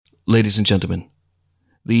Ladies and gentlemen,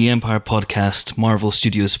 the Empire Podcast Marvel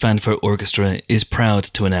Studios Fanfare Orchestra is proud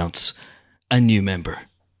to announce a new member.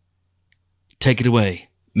 Take it away,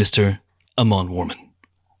 Mr. Amon Warmann.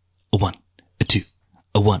 A 1, a 2,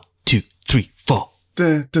 a 1, 2, 3, 4.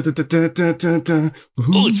 Oh,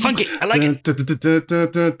 it's funky. I like it.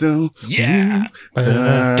 Yeah.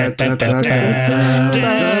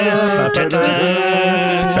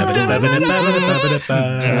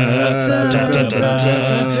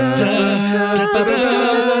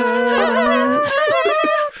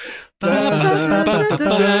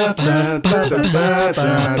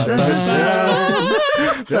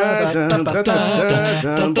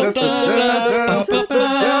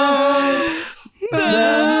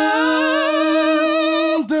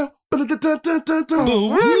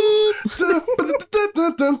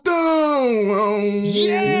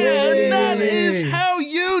 Yeah, that is how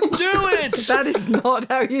you do it. That is not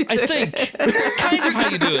how you do it. I think it's kind of how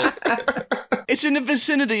you do it. It's in the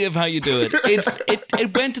vicinity of how you do it.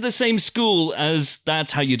 It went to the same school as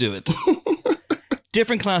that's how you do it.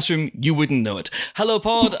 Different classroom, you wouldn't know it. Hello,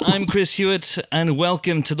 Pod. I'm Chris Hewitt, and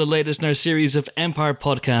welcome to the latest in our series of Empire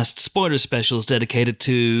Podcast spoiler specials dedicated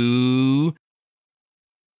to...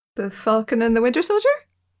 The Falcon and the Winter Soldier?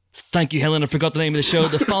 Thank you, Helen. I forgot the name of the show.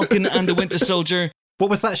 The Falcon and the Winter Soldier. What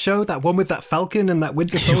was that show? That one with that Falcon and that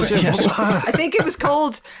Winter Soldier? Yes. I think it was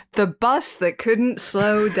called The Bus That Couldn't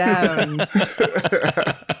Slow Down.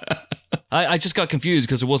 I just got confused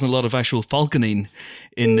because there wasn't a lot of actual falconing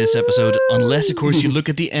in this episode, unless, of course, you look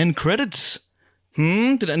at the end credits.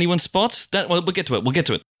 Did anyone spot that? Well, we'll get to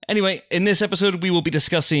it. Anyway, in this episode, we will be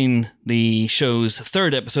discussing the show's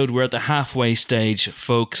third episode. We're at the halfway stage,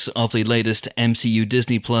 folks, of the latest MCU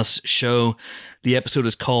Disney Plus show. The episode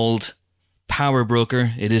is called Power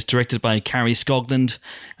Broker. It is directed by Carrie Scogland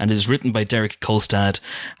and is written by Derek Kolstad.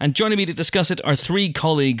 And joining me to discuss it are three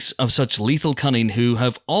colleagues of such lethal cunning who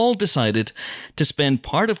have all decided to spend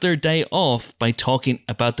part of their day off by talking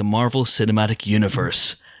about the Marvel Cinematic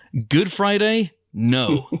Universe. Good Friday?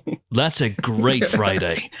 No. That's a great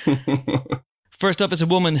Friday. First up is a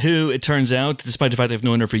woman who, it turns out, despite the fact I've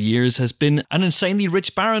known her for years, has been an insanely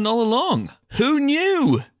rich baron all along. Who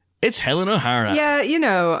knew? It's Helen O'Hara. Yeah, you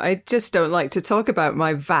know, I just don't like to talk about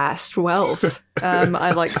my vast wealth.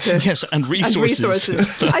 I like to... Yes, and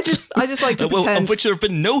resources. I just like to pretend... Of which there have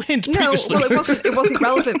been no hint previously. No, well, it wasn't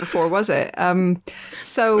relevant before, was it?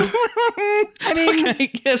 So, I mean...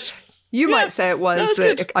 Okay, yes. You might say it was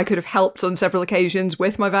that good. I could have helped on several occasions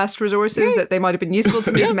with my vast resources, that they might have been useful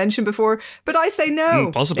to me to mention before, but I say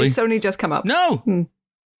no. Possibly. It's only just come up. No. Look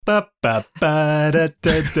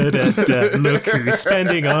who's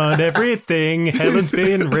spending on everything. Helen's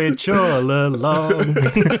been rich all along.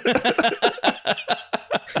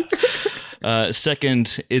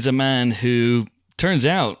 Second is a man who, turns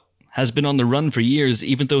out, has been on the run for years,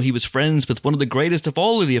 even though he was friends with one of the greatest of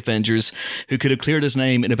all of the Avengers, who could have cleared his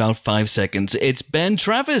name in about 5 seconds. It's Ben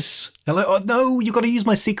Travis. Hello. Oh, no, you got to use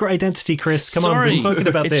my secret identity, Chris. Come on, we've spoken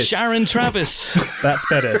about it's this. Sharon Travis. That's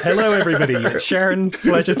better. Hello, everybody. It's Sharon.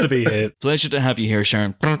 Pleasure to be here. Pleasure to have you here,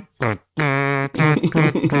 Sharon.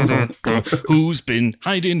 Who's been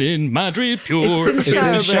hiding in Madripoor? It's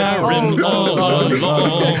been Sharon all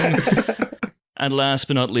along. And last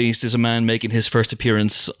but not least is a man making his first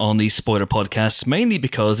appearance on these spoiler podcasts, mainly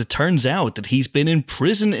because it turns out that he's been in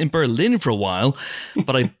prison in Berlin for a while,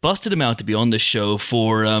 but I busted him out to be on this show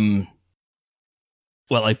for, well,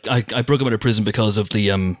 I broke him out of prison because of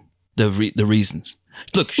the reasons.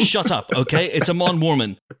 Look, shut up, okay? It's Amon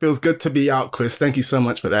Warmann. It feels good to be out, Chris. Thank you so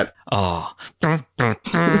much for that. Ah.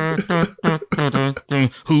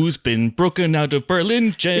 Who's been broken out of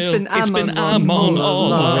Berlin jail? It's been Amon all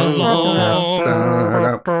along.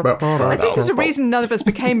 I think there's a reason none of us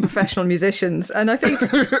became professional musicians, and I think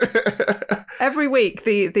every week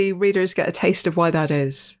the readers get a taste of why that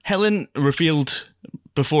is. Helen revealed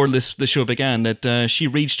before the show began that she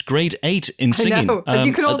reached grade 8 in singing. I know, as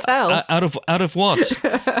you can all tell. Out of what?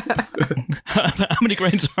 How many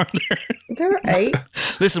grades are there? There are 8.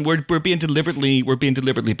 Listen, we're being deliberately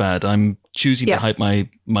bad. I'm choosing to hide my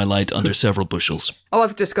light under several bushels. Oh,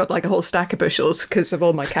 I've just got like a whole stack of bushels because of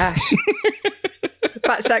all my cash.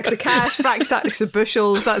 Fat stacks of cash, fat stacks of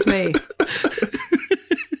bushels. That's me.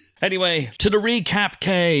 Anyway, to the recap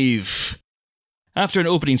cave. After an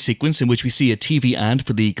opening sequence in which we see a TV ad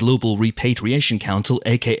for the Global Repatriation Council,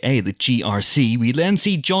 aka the GRC, we then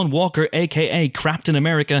see John Walker, aka Captain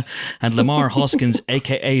America, and Lamar Hoskins,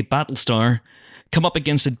 aka Battlestar, come up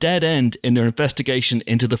against a dead end in their investigation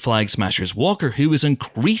into the Flag Smashers. Walker, who is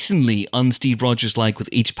increasingly un-Steve Rogers-like with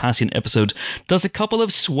each passing episode, does a couple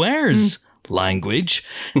of swears. language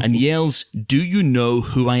and yells, "Do you know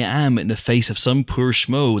who I am?" in the face of some poor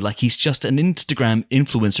schmo like he's just an Instagram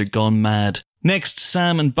influencer gone mad. Next,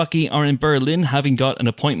 Sam and Bucky are in Berlin, having got an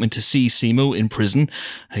appointment to see Simo in prison,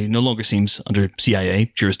 who no longer seems under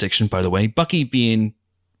CIA jurisdiction, by the way. Bucky, being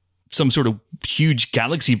some sort of huge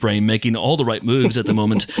galaxy brain making all the right moves at the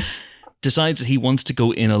moment, decides that he wants to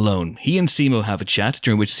go in alone. He and Simo have a chat,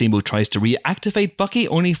 during which Simo tries to reactivate Bucky,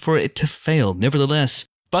 only for it to fail. Nevertheless,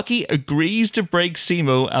 Bucky agrees to break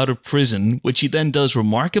Simo out of prison, which he then does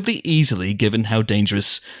remarkably easily given how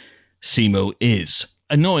dangerous Simo is.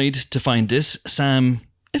 Annoyed to find this, Sam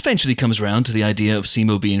eventually comes around to the idea of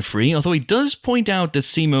Simo being free, although he does point out that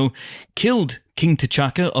Simo killed King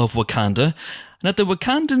T'Chaka of Wakanda, and that the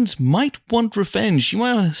Wakandans might want revenge. You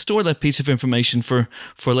might want to store that piece of information for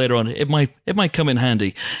later on. It might come in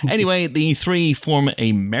handy. Anyway, the three form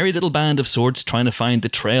a merry little band of sorts, trying to find the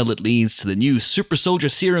trail that leads to the new super soldier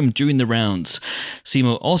serum during the rounds.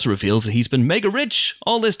 Simo also reveals that he's been mega rich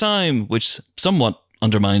all this time, which somewhat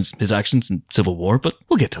undermines his actions in Civil War, but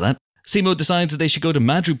we'll get to that. Simo decides that they should go to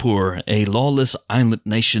Madripoor, a lawless island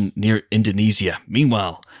nation near Indonesia.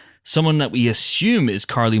 Meanwhile, someone that we assume is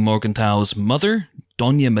Carly Morgenthau's mother,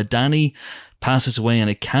 Doña Madani, passes away in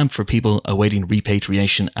a camp for people awaiting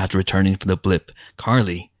repatriation after returning from the blip.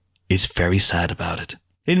 Carly is very sad about it.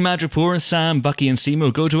 In Madripoor, Sam, Bucky and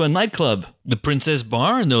Simo go to a nightclub. The Princess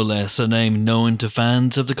Bar, no less, a name known to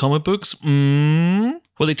fans of the comic books.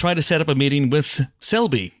 Well, they try to set up a meeting with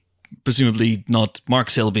Selby. Presumably not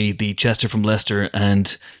Mark Selby, the Chester from Leicester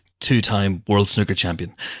and two-time world snooker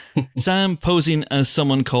champion. Sam, posing as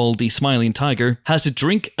someone called the Smiling Tiger, has to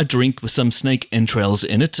drink a drink with some snake entrails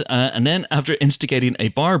in it, and then after instigating a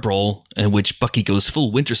bar brawl, in which Bucky goes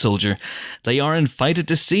full Winter Soldier, they are invited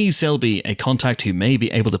to see Selby, a contact who may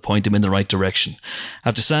be able to point him in the right direction.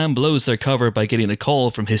 After Sam blows their cover by getting a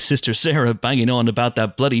call from his sister Sarah banging on about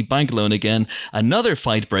that bloody bank loan again, another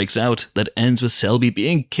fight breaks out that ends with Selby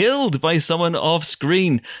being killed by someone off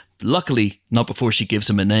screen. Luckily, not before she gives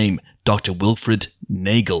him a name, Dr. Wilfred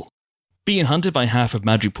Nagel. Being hunted by half of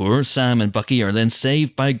Madripoor, Sam and Bucky are then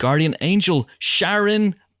saved by a guardian angel,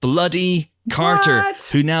 Sharon Bloody Carter,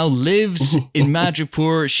 who now lives in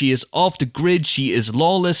Madripoor. She is off the grid, she is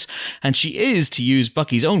lawless, and she is, to use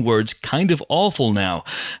Bucky's own words, kind of awful now.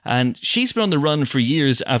 And she's been on the run for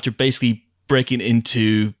years after basically breaking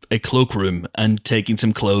into a cloakroom and taking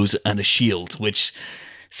some clothes and a shield, which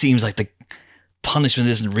seems like the punishment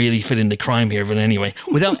isn't really fitting the crime here, but anyway.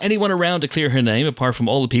 Without anyone around to clear her name, apart from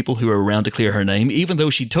all the people who are around to clear her name, even though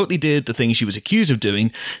she totally did the thing she was accused of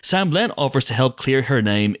doing, Sam then offers to help clear her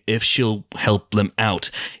name if she'll help them out.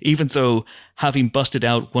 Even though, having busted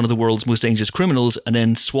out one of the world's most dangerous criminals and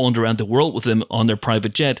then swanned around the world with him on their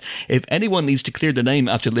private jet, if anyone needs to clear their name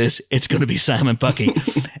after this, it's going to be Sam and Bucky.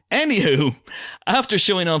 Anywho, after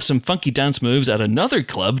showing off some funky dance moves at another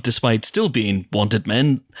club, despite still being wanted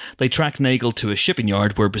men, they track Nagel to a shipping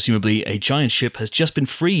yard where presumably a giant ship has just been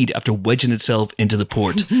freed after wedging itself into the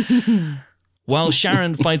port. While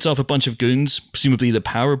Sharon fights off a bunch of goons, presumably the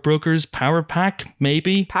Power Brokers, Power Pack,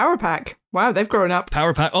 maybe? Power Pack. Wow, they've grown up.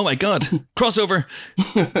 Power Pack. Oh my god. Crossover.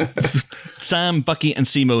 Sam, Bucky and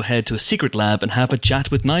Simo head to a secret lab and have a chat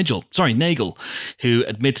with Nagel, who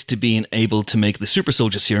admits to being able to make the super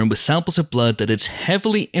soldier serum with samples of blood that it's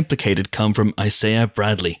heavily implicated come from Isaiah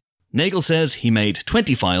Bradley. Nagel says he made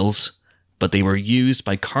 20 vials, but they were used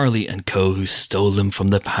by Carly and co, who stole them from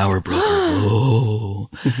the Power Broker.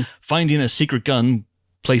 Finding a secret gun,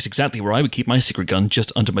 place exactly where I would keep my secret gun,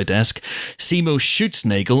 just under my desk, Simo shoots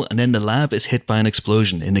Nagel, and then the lab is hit by an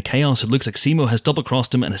explosion. In the chaos, it looks like Simo has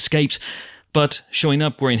double-crossed him and escaped, but showing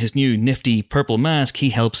up wearing his new nifty purple mask, he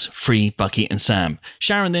helps free Bucky and Sam.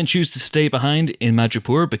 Sharon then chooses to stay behind in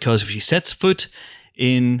Madripoor because if she sets foot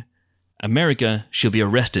in America, she'll be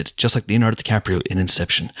arrested, just like Leonardo DiCaprio in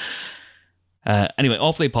Inception. Anyway,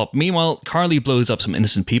 off they pop. Meanwhile, Carly blows up some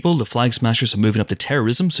innocent people. The Flag Smashers are moving up to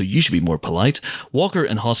terrorism, so you should be more polite. Walker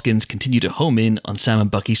and Hoskins continue to home in on Sam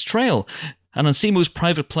and Bucky's trail. And on Simo's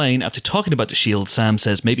private plane, after talking about the shield, Sam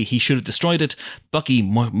says maybe he should have destroyed it. Bucky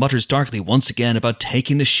mutters darkly once again about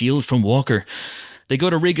taking the shield from Walker. They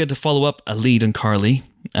go to Riga to follow up a lead on Carly,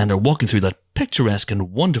 and are walking through that picturesque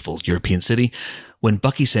and wonderful European city when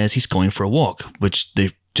Bucky says he's going for a walk, which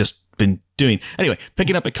they've just been doing. Anyway,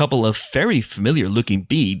 picking up a couple of very familiar looking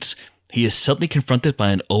beads, he is suddenly confronted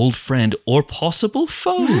by an old friend or possible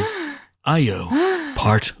foe. Ayo,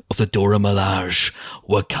 part of the Dora Milaje,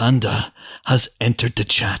 Wakanda, has entered the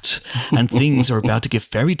chat, and things are about to get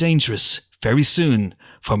very dangerous very soon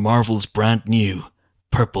for Marvel's brand new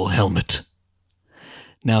purple helmet.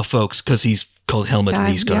 Now, folks, because he's called Helmet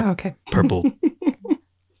and he's got purple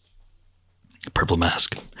Purple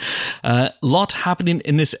Mask. Lot happening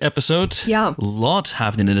in this episode. Yeah. Lot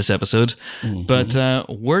happening in this episode. Mm-hmm. But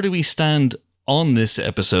where do we stand on this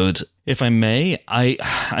episode? If I may,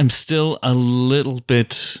 I'm still a little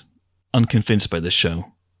bit unconvinced by this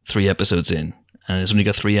show. 3 episodes in, and it's only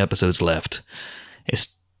got 3 episodes left.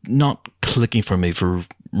 It's not clicking for me for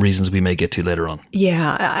reasons we may get to later on.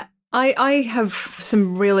 Yeah, I have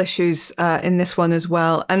some real issues in this one as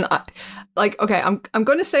well. And I'm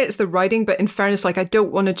going to say it's the writing, but in fairness, I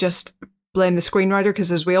don't want to just blame the screenwriter,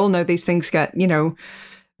 because as we all know, these things get,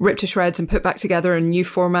 ripped to shreds and put back together in new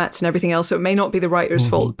formats and everything else. So it may not be the writer's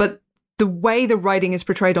fault, but the way the writing is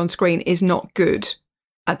portrayed on screen is not good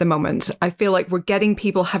at the moment. I feel like we're getting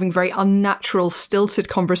people having very unnatural, stilted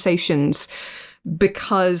conversations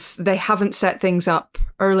because they haven't set things up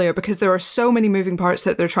earlier, because there are so many moving parts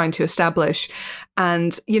that they're trying to establish.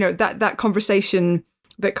 And, that conversation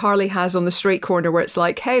that Carly has on the street corner where it's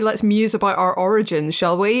like, hey, let's muse about our origins,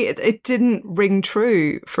 shall we? It didn't ring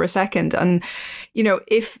true for a second. And,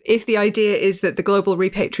 if the idea is that the Global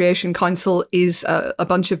Repatriation Council is a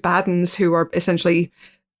bunch of bad uns who are essentially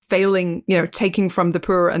failing, taking from the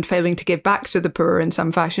poor and failing to give back to the poor in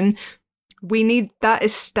some fashion, we need that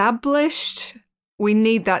established. We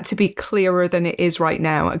need that to be clearer than it is right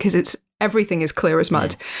now, because everything is clear as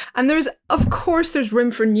mud. And there's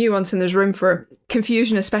room for nuance and there's room for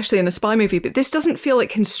confusion, especially in a spy movie. But this doesn't feel like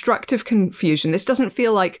constructive confusion. This doesn't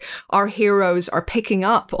feel like our heroes are picking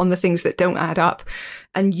up on the things that don't add up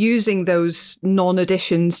and using those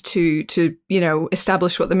non-additions to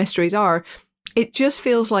establish what the mysteries are. It just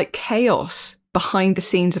feels like chaos behind the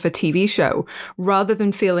scenes of a TV show, rather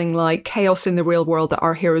than feeling like chaos in the real world that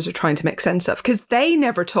our heroes are trying to make sense of. Because they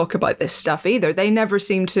never talk about this stuff either. They never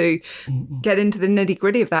seem to get into the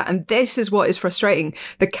nitty-gritty of that. And this is what is frustrating.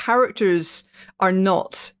 The characters are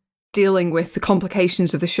not dealing with the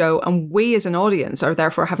complications of the show, and we as an audience are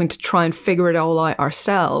therefore having to try and figure it all out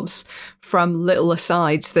ourselves from little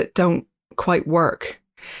asides that don't quite work.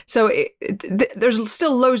 So there's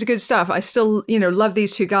still loads of good stuff. I still, love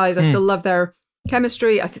these 2 guys. I still love their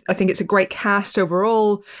chemistry. I think it's a great cast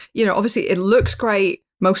overall. Obviously it looks great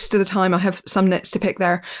most of the time. I have some nits to pick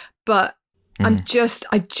there, but I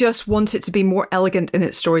just want it to be more elegant in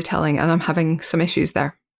its storytelling, and I'm having some issues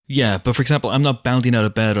there. Yeah, but for example, I'm not bounding out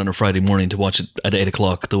of bed on a Friday morning to watch it at 8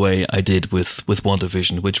 o'clock the way I did with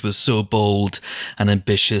WandaVision, which was so bold and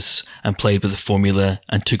ambitious and played with a formula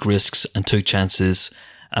and took risks and took chances.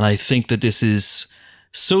 And I think that this is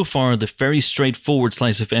so far the very straightforward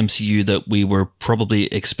slice of MCU that we were probably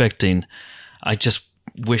expecting. I just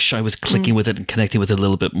wish I was clicking with it and connecting with it a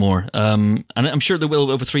little bit more. And I'm sure there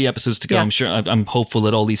will over 3 episodes to go. Yeah. I'm hopeful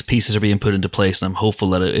that all these pieces are being put into place, and I'm hopeful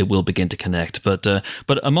that it will begin to connect. But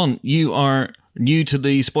Amon, you are new to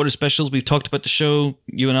the spoiler specials. We've talked about the show,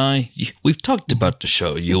 you and I. We've talked about the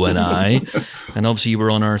show, you and I. And obviously you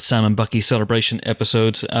were on our Sam and Bucky celebration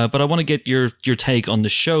episode. But I want to get your take on the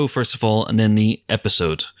show, first of all, and then the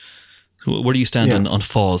episode. Where do you stand on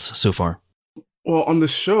Falls so far? Well, on the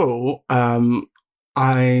show,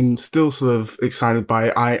 I'm still sort of excited by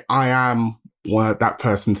it. I am that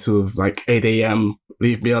person sort of like 8 a.m.,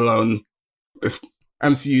 leave me alone. It's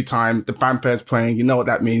MCU time, the vampire's playing, you know what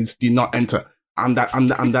that means, do not enter. I'm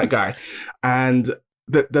that guy. And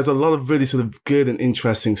there's a lot of really sort of good and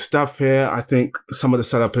interesting stuff here. I think some of the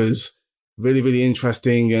setup is really, really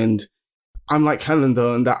interesting. And I'm like Helen,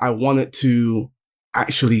 though, in that I wanted to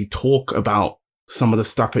actually talk about some of the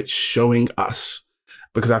stuff it's showing us.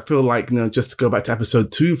 Because I feel like, just to go back to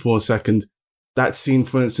episode 2 for a second, that scene,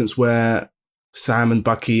 for instance, where Sam and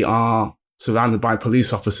Bucky are surrounded by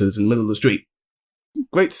police officers in the middle of the street.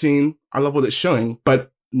 Great scene. I love what it's showing,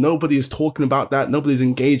 but nobody is talking about that. Nobody's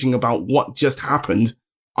engaging about what just happened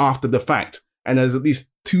after the fact. And there's at least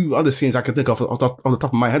 2 other scenes I can think of off the top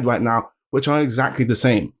of my head right now, which are exactly the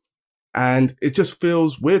same. And it just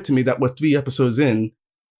feels weird to me that we're 3 episodes in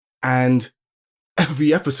and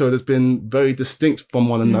every episode has been very distinct from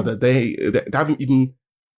one another. They haven't even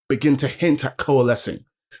begun to hint at coalescing,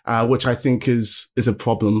 which I think is a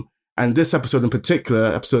problem. And this episode in particular,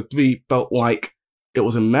 episode 3, felt like it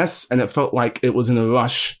was a mess, and it felt like it was in a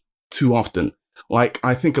rush too often. Like,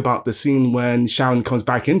 I think about the scene when Sharon comes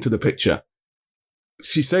back into the picture.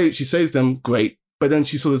 She saves them, great, but then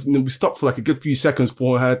she sort of, we stop for like a good few seconds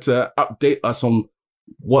for her to update us on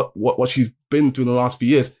what she's been through in the last few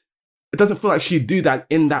years. It doesn't feel like she'd do that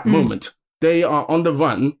in that moment. They are on the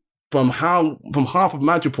run from half of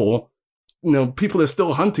Madripoor. People are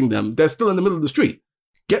still hunting them. They're still in the middle of the street.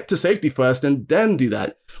 Get to safety first and then do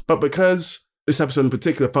that. But because this episode in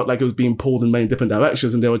particular felt like it was being pulled in many different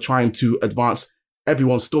directions and they were trying to advance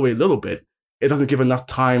everyone's story a little bit, it doesn't give enough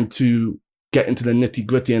time to get into the nitty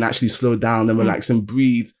gritty and actually slow down and relax and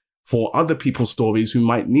breathe for other people's stories who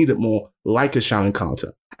might need it more, like a Sharon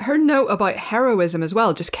Carter. Her note about heroism as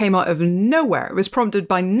well just came out of nowhere. It was prompted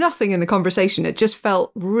by nothing in the conversation. It just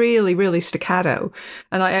felt really, really staccato.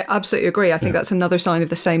 And I absolutely agree. I think that's another sign of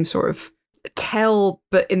the same sort of tell,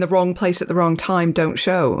 but in the wrong place at the wrong time, don't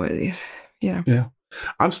show. You know. Yeah.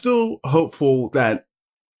 I'm still hopeful that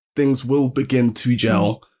things will begin to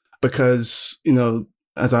gel because, you know,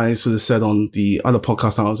 as I sort of said on the other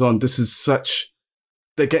podcast I was on,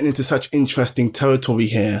 they're getting into such interesting territory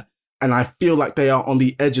here. And I feel like they are on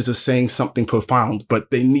the edges of saying something profound, but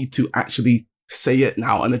they need to actually say it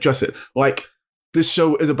now and address it. Like, this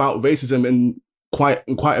show is about racism in quite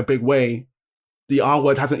a big way. The R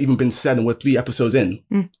word hasn't even been said and we're 3 episodes in.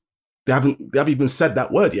 They haven't even said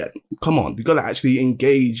that word yet. Come on, we got to actually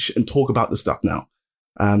engage and talk about this stuff now.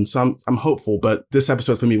 So I'm hopeful, but this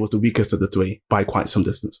episode for me was the weakest of the 3 by quite some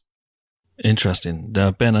distance. Interesting.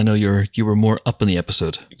 Ben, I know you were more up in the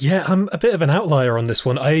episode. Yeah, I'm a bit of an outlier on this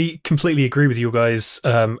one. I completely agree with you guys.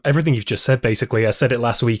 Everything you've just said, basically. I said it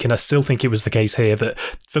last week, and I still think it was the case here that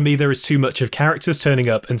for me, there is too much of characters turning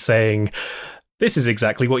up and saying, this is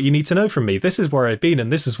exactly what you need to know from me. This is where I've been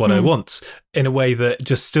and this is what I want, in a way that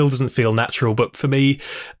just still doesn't feel natural. But for me,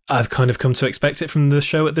 I've kind of come to expect it from the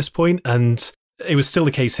show at this point, and it was still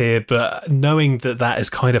the case here, but knowing that that is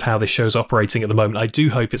kind of how this show's operating at the moment, I do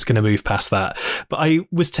hope it's going to move past that. But I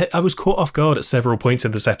was caught off guard at several points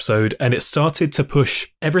in this episode, and it started to push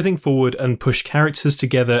everything forward and push characters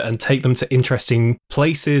together and take them to interesting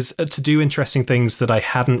places, to do interesting things that I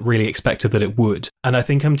hadn't really expected that it would. And I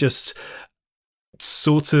think I've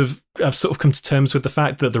sort of come to terms with the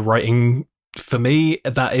fact that the writing, for me,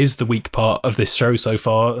 that is the weak part of this show so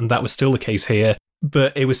far, and that was still the case here.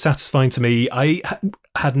 But it was satisfying to me. I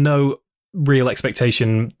had no real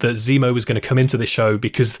expectation that Zemo was going to come into this show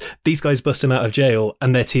because these guys bust him out of jail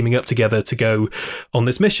and they're teaming up together to go on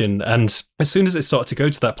this mission. And as soon as it started to go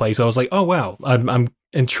to that place, I was like, oh, wow, I'm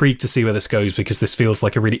intrigued to see where this goes because this feels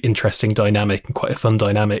like a really interesting dynamic and quite a fun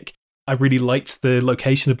dynamic. I really liked the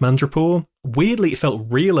location of Madripoor. Weirdly, it felt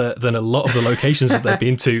realer than a lot of the locations that they've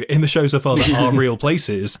been to in the show so far that are real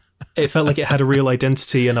places. It felt like it had a real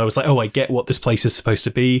identity, and I was like, oh, I get what this place is supposed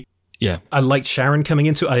to be. Yeah. I liked Sharon coming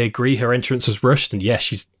into it. I agree her entrance was rushed, and yes,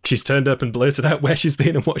 she's turned up and blurted out where she's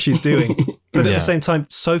been and what she's doing. But at the same time,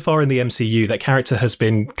 so far in the MCU, that character has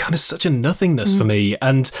been kind of such a nothingness for me,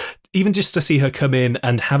 and even just to see her come in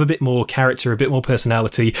and have a bit more character, a bit more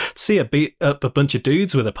personality, see her beat up a bunch of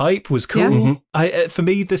dudes with a pipe was cool. Yeah. For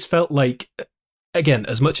me, this felt like, again,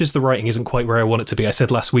 as much as the writing isn't quite where I want it to be, I said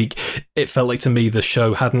last week, it felt like to me the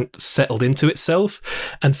show hadn't settled into itself.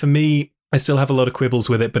 And for me, I still have a lot of quibbles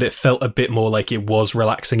with it, but it felt a bit more like it was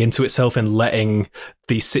relaxing into itself and letting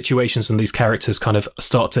these situations and these characters kind of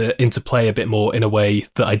start to interplay a bit more in a way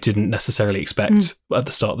that I didn't necessarily expect at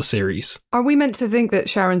the start of the series. Are we meant to think that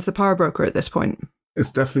Sharon's the power broker at this point?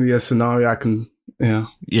 It's definitely a scenario I can,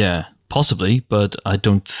 Yeah, possibly, but I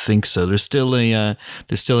don't think so. There's still a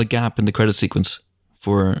gap in the credit sequence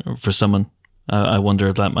for someone. I wonder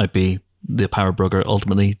if that might be the power broker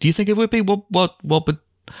ultimately. Do you think it would be? What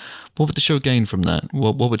would the show gain from that?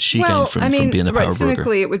 What would she gain from being a power broker?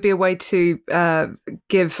 Cynically, it would be a way to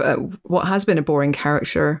give what has been a boring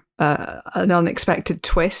character an unexpected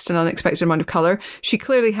twist, an unexpected amount of colour. She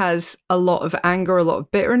clearly has a lot of anger, a lot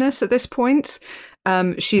of bitterness at this point.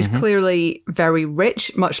 She's clearly very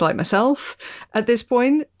rich, much like myself at this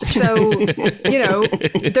point. So,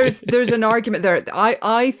 there's an argument there.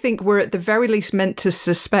 I think we're at the very least meant to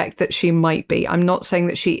suspect that she might be. I'm not saying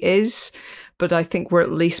that she is, but I think we're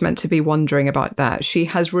at least meant to be wondering about that. She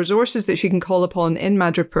has resources that she can call upon in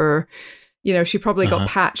Madripoor. She probably got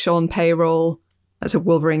Patch on payroll. That's a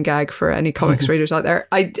Wolverine gag for any comics readers out there.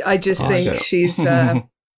 I just think she's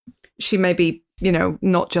she may be,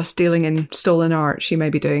 not just dealing in stolen art. She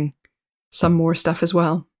may be doing some more stuff as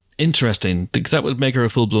well. Interesting, because that would make her a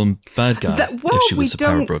full-blown bad guy if she was a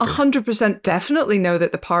power broker. We don't 100% definitely know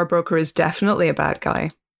that the power broker is definitely a bad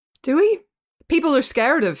guy. Do we? People are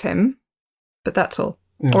scared of him. But that's all.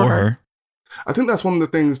 Yeah. Or her. I think that's one of the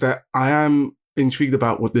things that I am intrigued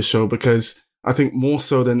about with this show, because I think more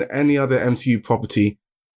so than any other MCU property,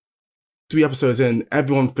 3 episodes in,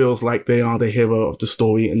 everyone feels like they are the hero of the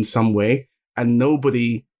story in some way. And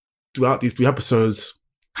nobody throughout these 3 episodes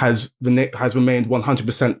has remained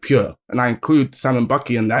 100% pure. And I include Sam and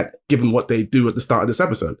Bucky in that, given what they do at the start of this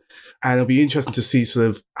episode. And it'll be interesting to see sort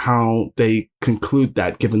of how they conclude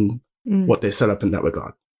that, given what they set up in that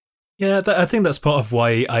regard. Yeah, I think that's part of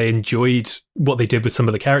why I enjoyed what they did with some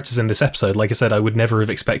of the characters in this episode. Like I said, I would never have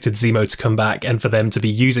expected Zemo to come back and for them to be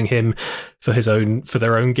using him for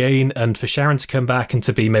their own gain, and for Sharon to come back and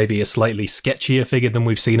to be maybe a slightly sketchier figure than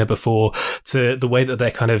we've seen her before, to the way that they're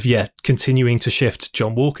kind of, continuing to shift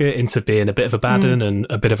John Walker into being a bit of a bad un and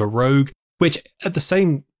a bit of a rogue, which at the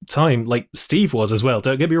same time, like Steve was as well.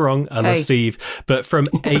 Don't get me wrong, I love Steve, but from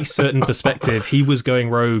a certain perspective, he was going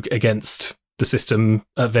rogue against the system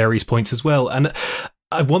at various points as well. And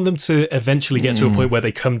I want them to eventually get to a point where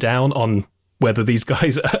they come down on whether these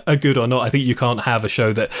guys are good or not. I think you can't have a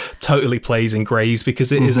show that totally plays in greys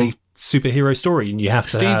because it is a superhero story and you have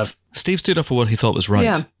to have... Steve stood up for what he thought was right.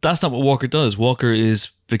 Yeah. That's not what Walker does. Walker is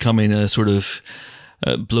becoming a sort of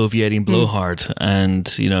bloviating blowhard, and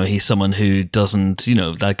he's someone who doesn't,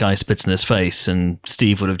 that guy spits in his face and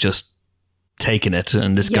Steve would have just taken it,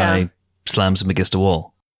 and this guy slams him against a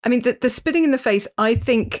wall. I mean, the spitting in the face, I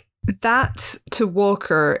think that to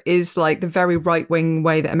Walker is like the very right-wing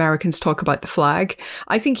way that Americans talk about the flag.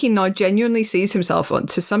 I think he now genuinely sees himself,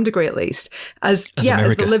 to some degree at least, as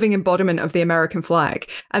the living embodiment of the American flag.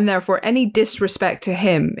 And therefore, any disrespect to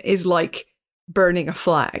him is like burning a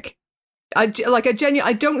flag. I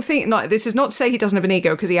don't think, this is not to say he doesn't have an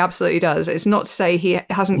ego, because he absolutely does. It's not to say he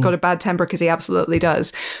hasn't got a bad temper, because he absolutely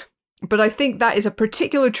does. But I think that is a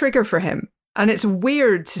particular trigger for him. And it's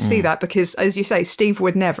weird to see that because, as you say, Steve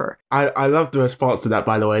would never. I love the response to that,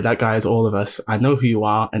 by the way. That guy is all of us. I know who you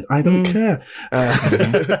are, and I don't care.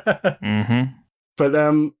 But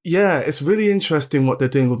it's really interesting what they're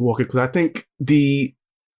doing with Walker, because I think the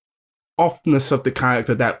offness of the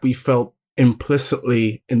character that we felt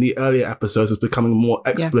implicitly in the earlier episodes is becoming more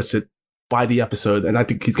explicit by the episode. And I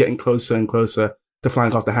think he's getting closer and closer to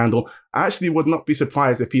flying off the handle. I actually would not be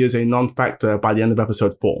surprised if he is a non-factor by the end of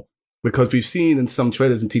episode 4. Because we've seen in some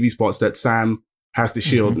trailers and TV spots that Sam has the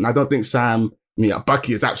shield. And I don't think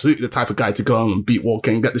Bucky is absolutely the type of guy to go on and beat Walker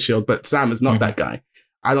and get the shield, but Sam is not that guy.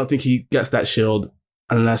 I don't think he gets that shield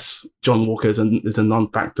unless John Walker is a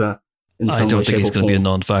non-factor in some way, shape, or form. I don't think he's going to be a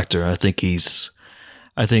non-factor.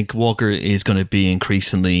 I think Walker is going to be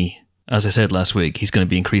increasingly, as I said last week, he's going to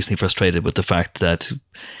be increasingly frustrated with the fact that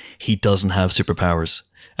he doesn't have superpowers.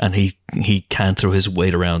 And he can't throw his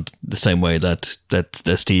weight around the same way that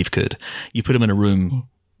Steve could. You put him in a room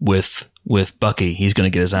with Bucky, he's going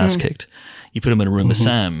to get his ass kicked. You put him in a room with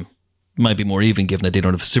Sam, might be more even given that they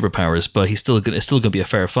don't have superpowers, but it's still going to be a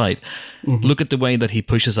fair fight. Look at the way that he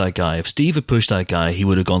pushes that guy. If Steve had pushed that guy, he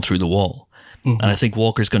would have gone through the wall. And I think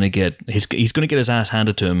Walker's going to get he's going to get his ass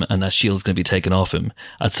handed to him, and that shield's going to be taken off him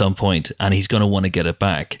at some point, and he's going to want to get it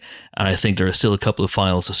back. And I think there are still a couple of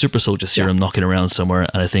files of super soldier serum knocking around somewhere,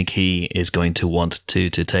 and I think he is going to want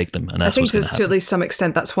to take them. And that's I think to at least some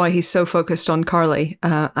extent that's why he's so focused on Carly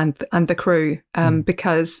and the crew,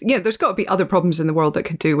 because there's got to be other problems in the world that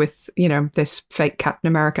could do with this fake Captain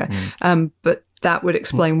America, but that would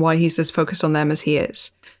explain why he's as focused on them as he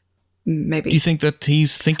is. Maybe. Do you think that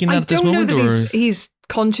he's thinking that at this moment? I don't know that he's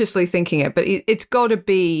consciously thinking it, but it's got to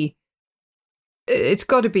be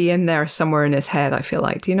in there somewhere in his head, I feel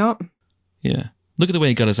like. Do you not? Yeah. Look at the way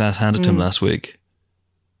he got his ass handed to him last week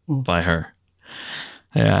by her.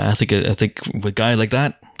 Yeah, I think with a guy like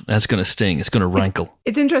that, that's going to sting. It's going to rankle.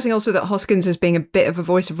 It's interesting also that Hoskins is being a bit of a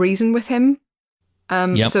voice of reason with him.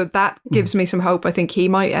 So that gives me some hope. I think he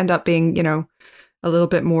might end up being, a little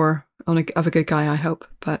bit more of a good guy, I hope.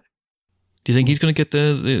 But do you think he's going to get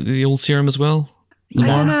the old serum as well?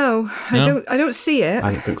 Lamar? I don't know. No? I don't see it.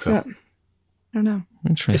 I don't think so. I don't know.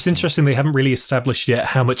 It's interesting they haven't really established yet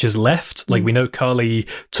how much is left. Like, we know Carly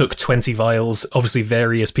took 20 vials. Obviously,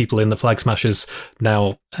 various people in the Flag Smashers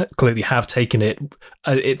now clearly have taken it.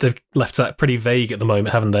 They've left that pretty vague at the moment,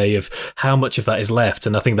 haven't they, of how much of that is left?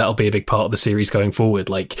 And I think that'll be a big part of the series going forward.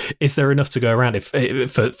 Like, is there enough to go around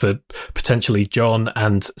for potentially John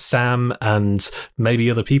and Sam and maybe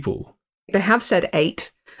other people? They have said 8,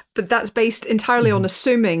 but that's based entirely on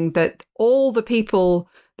assuming that all the people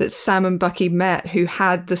that Sam and Bucky met who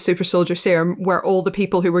had the super soldier serum were all the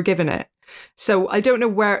people who were given it. So I don't know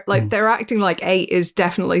where, they're acting like 8 is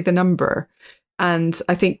definitely the number. And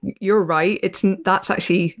I think you're right. That's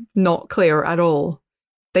actually not clear at all.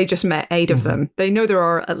 They just met 8 of them. They know there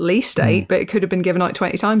are at least 8, but it could have been given out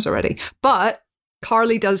 20 times already. But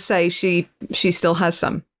Carly does say she still has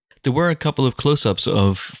some. There were a couple of close-ups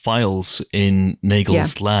of files in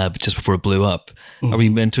Nagel's lab just before it blew up. Are we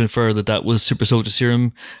meant to infer that was super soldier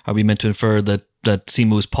serum? Are we meant to infer that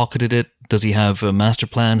Zemo's pocketed it? Does he have a master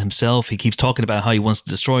plan himself? He keeps talking about how he wants to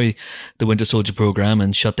destroy the Winter Soldier program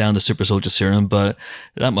and shut down the super soldier serum, but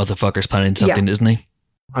that motherfucker's planning something, isn't he?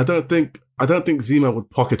 I don't think Zemo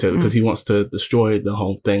would pocket it because he wants to destroy the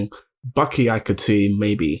whole thing. Bucky, I could see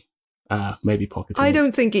maybe pocketing. I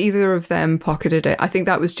don't think either of them pocketed it. I think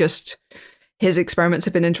that was just his experiments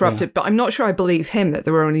have been interrupted, but I'm not sure I believe him that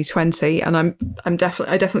there were only 20, and I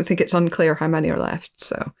definitely think it's unclear how many are left.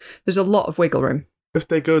 So there's a lot of wiggle room. If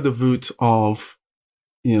they go the route of,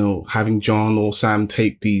 having John or Sam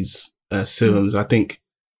take these serums, I think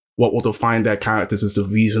what will define their characters is the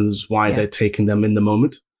reasons why they're taking them in the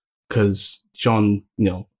moment. Because John,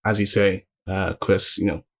 as you say, Chris,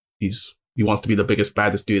 he wants to be the biggest,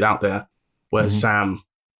 baddest dude out there. Whereas Sam,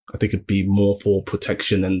 I think it'd be more for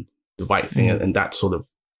protection and the right thing and that sort of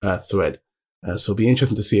thread. So it'll be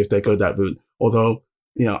interesting to see if they go that route. Although,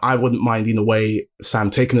 I wouldn't mind either way, Sam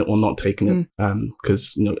taking it or not taking it.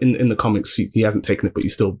 Because, in the comics, he hasn't taken it, but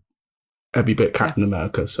he's still every bit Captain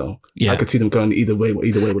America. So I could see them going either way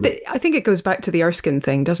with it. I think it goes back to the Erskine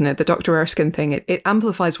thing, doesn't it? The Dr. Erskine thing. It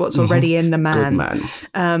amplifies what's already in the man. Good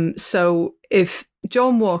man. So if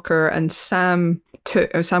John Walker and Sam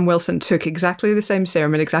Wilson took exactly the same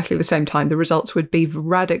serum at exactly the same time, the results would be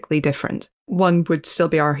radically different. One would still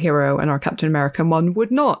be our hero and our Captain America, and one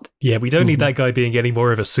would not. Yeah, we don't need that guy being any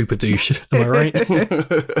more of a super douche. Am I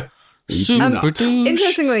right? Super douche.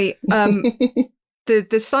 Interestingly,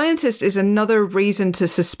 the scientist is another reason to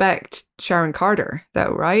suspect Sharon Carter,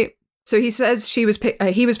 though, right? So he says he was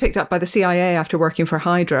picked up by the CIA after working for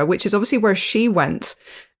Hydra, which is obviously where she went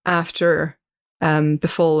after the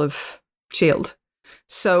fall of S.H.I.E.L.D.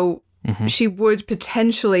 So she would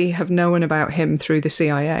potentially have known about him through the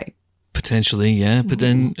CIA. Potentially, yeah. But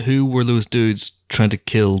then who were those dudes trying to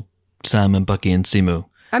kill Sam and Bucky and Zemo?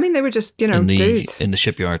 I mean, they were just, dudes. In the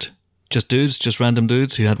shipyard. Just dudes, just random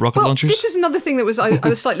dudes who had rocket launchers? This is another thing that I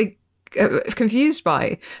was slightly confused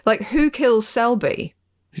by. Like, who kills Selby?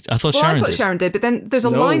 I thought Sharon did, but then there's a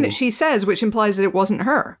line that she says which implies that it wasn't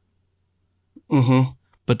her.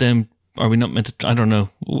 But then, are we not meant to... I don't know.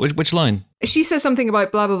 Which line? She says something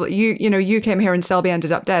about blah, blah, blah. You came here and Selby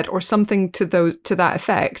ended up dead, or something to that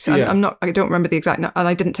effect. Yeah. I don't remember the exact... And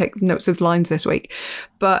I didn't take notes of lines this week.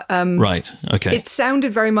 But... right, okay. It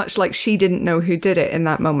sounded very much like she didn't know who did it in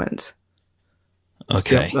that moment.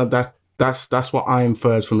 Okay. Yeah, that's what I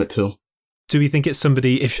inferred from it too. Do we think it's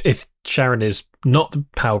somebody, if Sharon is not the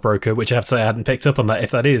power broker, which I have to say I hadn't picked up on that,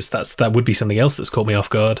 if that is, that would be something else that's caught me off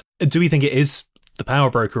guard. Do we think it is the power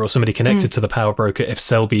broker or somebody connected to the power broker if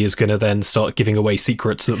Selby is going to then start giving away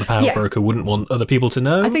secrets that the power broker wouldn't want other people to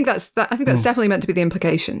know? I think that's definitely meant to be the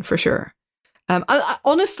implication, for sure.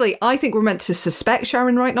 Honestly, I think we're meant to suspect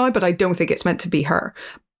Sharon right now, but I don't think it's meant to be her.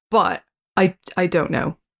 But I don't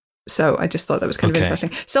know. So I just thought that was kind of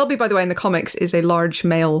interesting. Selby, by the way, in the comics is a large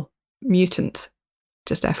male mutant,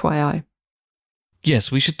 just FYI.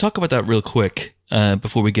 Yes, we should talk about that real quick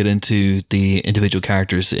before we get into the individual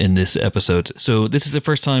characters in this episode. So this is the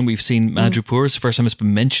first time we've seen Madripoor. It's the first time it's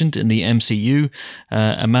been mentioned in the MCU.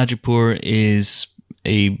 And Madripoor is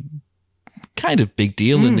a kind of big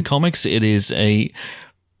deal in the comics. It is a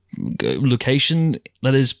location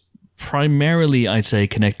that is primarily, I'd say,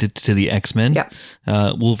 connected to the X-Men.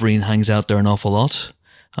 Yeah. Wolverine hangs out there an awful lot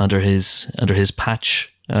under his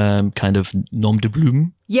patch, kind of nom de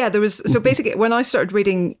plume. Yeah, there was... So basically, when I started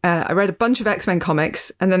reading, I read a bunch of X-Men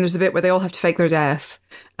comics, and then there's a bit where they all have to fake their death,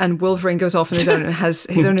 and Wolverine goes off on his own and has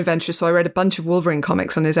his own adventure. So I read a bunch of Wolverine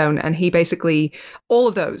comics on his own, and he basically... All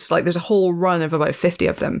of those, like there's a whole run of about 50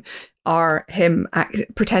 of them, are him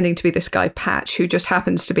pretending to be this guy Patch, who just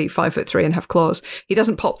happens to be 5'3" and have claws. He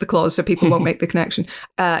doesn't pop the claws, so people won't make the connection.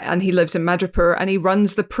 And he lives in Madripoor, and he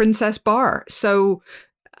runs the Princess Bar. So...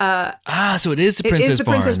 so it is the Princess Bar. It is the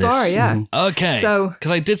Princess Bar, yeah. Okay. So, because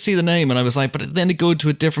I did see the name and I was like, but then they go to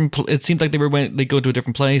a different. It seemed like they go to a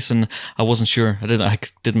different place, and I wasn't sure. I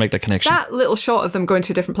didn't make that connection. That little shot of them going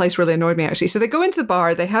to a different place really annoyed me, actually. So they go into the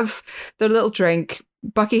bar, they have their little drink.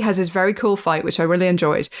 Bucky has his very cool fight, which I really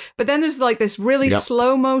enjoyed. But then there's like this really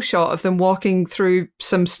slow-mo shot of them walking through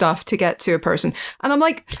some stuff to get to a person. And I'm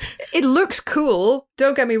like, it looks cool,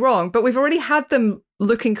 don't get me wrong, but we've already had them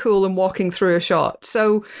looking cool and walking through a shot.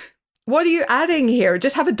 So what are you adding here?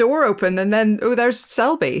 Just have a door open and then, oh, there's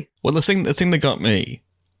Selby. Well, the thing that got me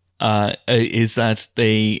is that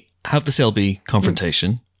they have the Selby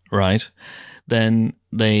confrontation, right? Then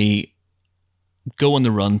they go on the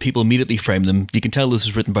run. People immediately frame them. You can tell this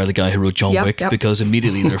was written by the guy who wrote John Wick because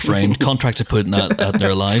immediately they're framed. Contracts are put out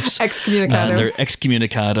their lives. Excommunicado. They're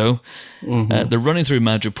excommunicado. They're running through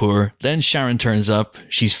Madripoor. Then Sharon turns up.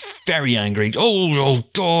 She's very angry.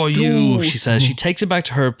 Oh, you, she says. She takes him back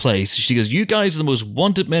to her place. She goes, you guys are the most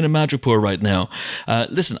wanted men in Madripoor right now.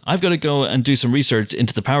 Listen, I've got to go and do some research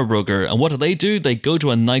into the power broker. And what do? They go to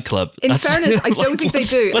a nightclub. In fairness, I don't think they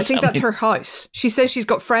do. I think that's her house. She says she's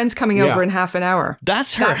got friends coming over in half an hour. hour.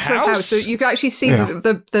 That's her house? So you can actually see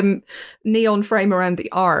the neon frame around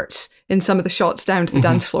the art in some of the shots down to the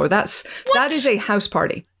dance floor. That is a house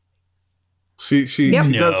party. She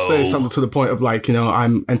does say something to the point of like,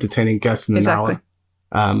 I'm entertaining guests in an hour.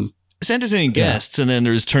 It's entertaining guests, and then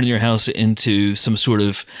there's turning your house into some sort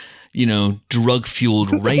of,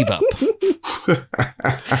 drug-fueled rave-up.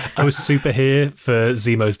 I was super here for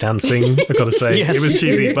Zemo's dancing, I've got to say. Yes. It was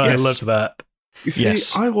cheesy, but I loved that. You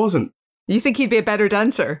see, I wasn't. You think he'd be a better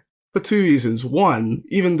dancer? For two reasons. One,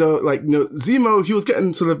 even though, Zemo, he was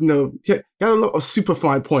getting sort of, he had a lot of super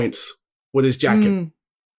fly points with his jacket.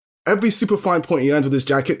 Every super fine point he earned with his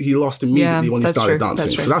jacket, he lost immediately when he started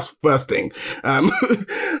dancing. So that's the first thing.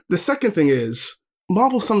 The second thing is,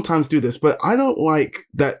 Marvel sometimes do this, but I don't like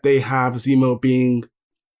that they have Zemo being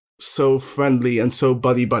so friendly and so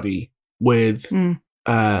buddy-buddy with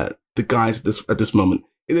the guys at this moment.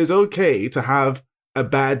 It is okay to have a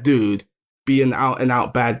bad dude be an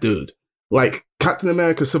out-and-out bad dude. Like, Captain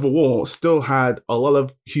America Civil War still had a lot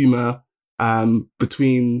of humor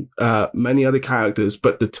between many other characters,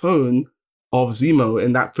 but the tone of Zemo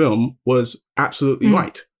in that film was absolutely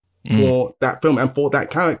right for that film and for that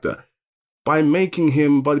character. By making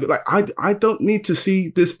him I don't need to see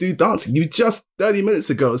this dude dancing. You just 30 minutes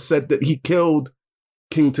ago said that he killed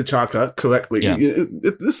King T'Chaka correctly. Yeah.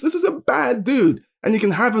 This is a bad dude, and you can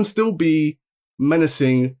have him still be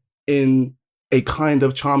menacing in a kind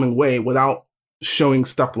of charming way without showing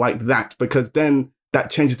stuff like that, because then that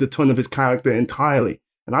changes the tone of his character entirely.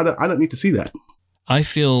 And I don't need to see that. I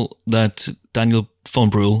feel that Daniel von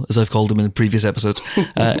Bruhl, as I've called him in previous episodes,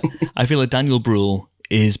 I feel like Daniel Bruhl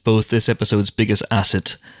is both this episode's biggest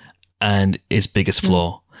asset and its biggest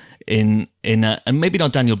flaw. And maybe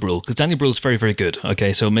not Daniel Bruhl, because Daniel Bruhl is very, very good.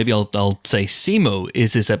 Okay, so maybe I'll say Zemo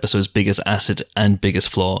is this episode's biggest asset and biggest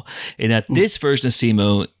flaw, in that this version of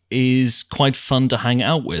Zemo is quite fun to hang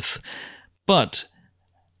out with. But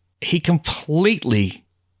he completely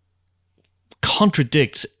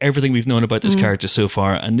contradicts everything we've known about this character so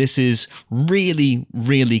far, and this is really,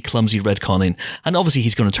 really clumsy retconning. And obviously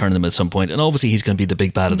he's going to turn them at some point, and obviously he's going to be the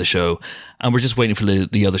big bad of the show, and we're just waiting for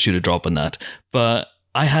the other shoe to drop on that. But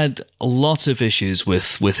I had lots of issues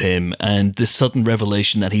with him, and this sudden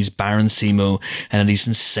revelation that he's Baron Zemo, and that he's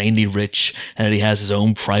insanely rich, and that he has his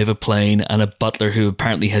own private plane, and a butler who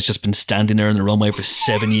apparently has just been standing there on the runway for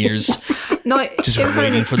 7 years. No, just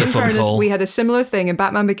waiting for the phone call. We had a similar thing in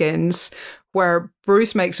Batman Begins, where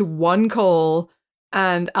Bruce makes one call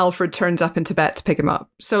and Alfred turns up in Tibet to pick him up.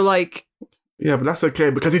 So, yeah, but that's okay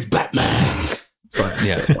because he's Batman. Sorry, I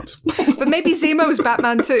said it once. But maybe Zemo's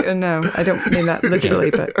Batman too. Oh, no, I don't mean that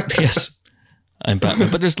literally, but yes, I'm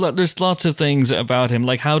Batman. But there's lots of things about him.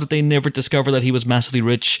 Like, how did they never discover that he was massively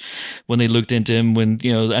rich when they looked into him? When,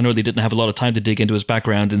 I know they didn't have a lot of time to dig into his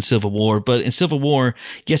background in Civil War, but in Civil War,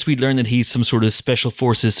 yes, we learned that he's some sort of special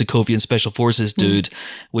forces, Sokovian special forces dude,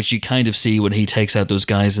 which you kind of see when he takes out those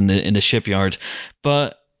guys in the shipyard.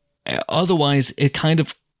 But otherwise, it kind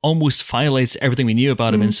of almost violates everything we knew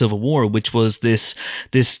about him in Civil War, which was this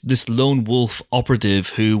lone wolf operative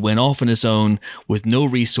who went off on his own with no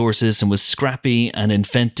resources and was scrappy and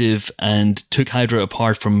inventive and took Hydra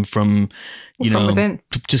apart from within.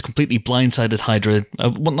 Just completely blindsided Hydra.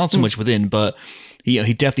 Well, not so much within, but he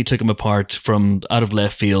definitely took him apart from out of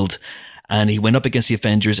left field. And he went up against the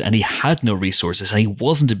Avengers, and he had no resources, and he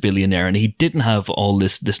wasn't a billionaire, and he didn't have all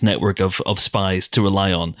this network of spies to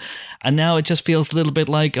rely on. And now it just feels a little bit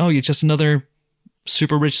like, oh, you're just another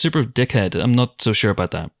super rich, super dickhead. I'm not so sure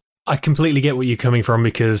about that. I completely get where you're coming from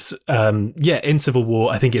because, in Civil War,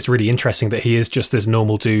 I think it's really interesting that he is just this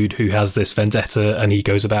normal dude who has this vendetta, and he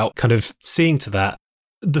goes about kind of seeing to that.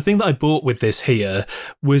 The thing that I bought with this here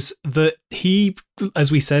was that he,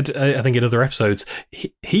 as we said, I think in other episodes,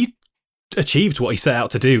 he achieved what he set out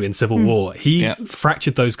to do in Civil War. He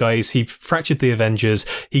fractured those guys. He fractured the Avengers.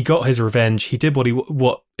 He got his revenge. He did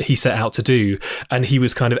what he set out to do. And he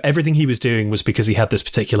was kind of, everything he was doing was because he had this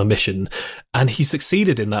particular mission. And he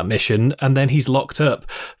succeeded in that mission. And then he's locked up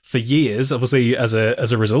for years, obviously as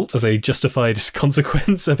a result, as a justified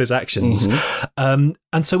consequence of his actions. And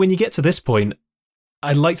so when you get to this point,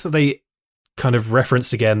 I liked that they kind of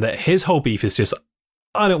referenced again that his whole beef is just,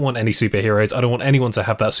 I don't want any superheroes. I don't want anyone to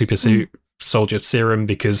have that super soldier serum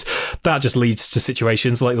because that just leads to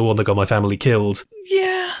situations like the one that got my family killed.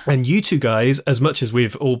 Yeah. And you two guys, as much as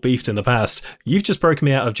we've all beefed in the past, you've just broken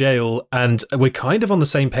me out of jail, and we're kind of on the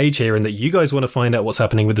same page here in that you guys want to find out what's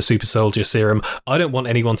happening with the super soldier serum. I don't want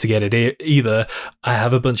anyone to get it either. I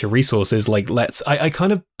have a bunch of resources. I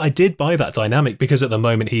did buy that dynamic because at the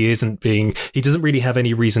moment he doesn't really have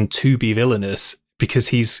any reason to be villainous because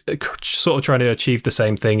he's sort of trying to achieve the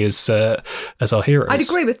same thing as our heroes. I'd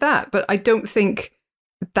agree with that, but I don't think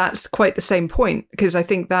that's quite the same point, because I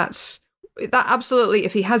think that absolutely,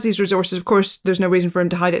 if he has these resources, of course, there's no reason for him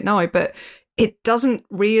to hide it now, but it doesn't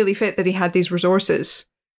really fit that he had these resources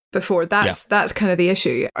before. That's kind of the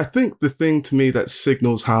issue. I think the thing to me that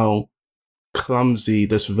signals how clumsy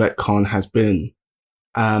this retcon has been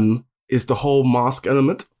is the whole mask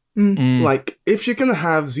element. Like, if you're going to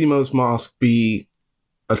have Zemo's mask be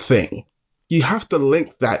a thing, you have to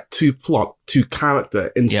link that to plot, to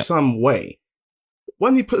character in some way.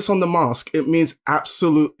 When he puts on the mask, it means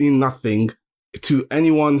absolutely nothing to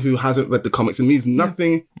anyone who hasn't read the comics. It means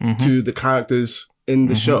nothing to the characters in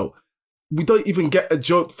the show. We don't even get a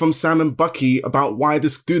joke from Sam and Bucky about why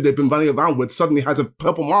this dude they've been running around with suddenly has a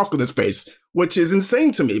purple mask on his face, which is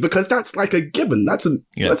insane to me, because that's like a given. That's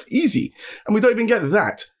easy. And we don't even get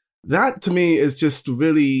that. That to me is just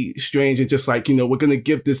really strange, and just like, we're going to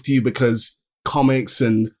give this to you because comics,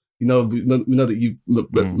 and we know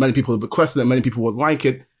that many people have requested it, many people would like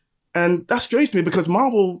it. And that's strange to me, because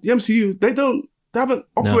Marvel, the MCU, they haven't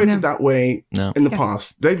operated that way in the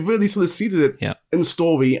past. They've really sort of seeded it in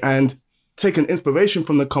story and taken inspiration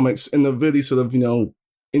from the comics in a really sort of,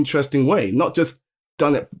 interesting way, not just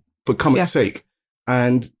done it for comic sake.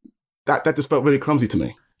 And that just felt really clumsy to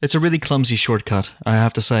me. It's a really clumsy shortcut, I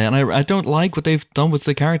have to say. And I don't like what they've done with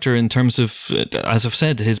the character in terms of, as I've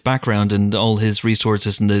said, his background and all his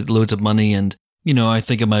resources and the loads of money. And, I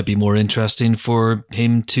think it might be more interesting for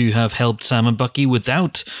him to have helped Sam and Bucky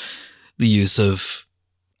without the use of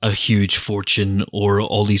a huge fortune or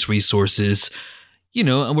all these resources.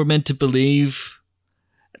 And we're meant to believe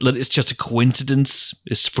that it's just a coincidence,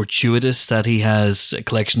 it's fortuitous that he has a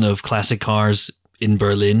collection of classic cars in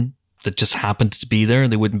Berlin that just happened to be there.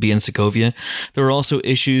 They wouldn't be in Sokovia. There are also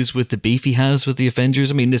issues with the beef he has with the Avengers.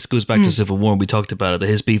 I mean, this goes back to Civil War. We talked about it.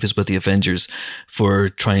 His beef is with the Avengers for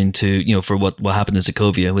trying to, for what happened in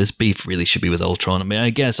Sokovia. His beef really should be with Ultron. I mean, I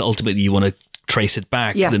guess ultimately you want to trace it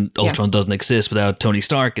back. Then Ultron doesn't exist without Tony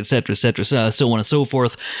Stark, etc., so on and so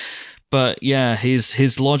forth. But yeah,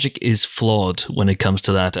 his logic is flawed when it comes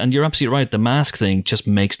to that. And you're absolutely right. The mask thing just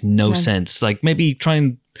makes no sense. Like, maybe try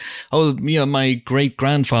and, my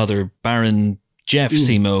great-grandfather, Baron Jeff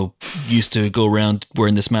Zemo, used to go around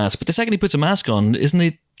wearing this mask. But the second he puts a mask on, isn't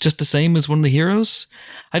it just the same as one of the heroes?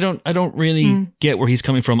 I don't really get where he's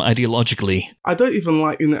coming from ideologically. I don't even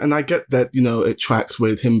like, and I get that, it tracks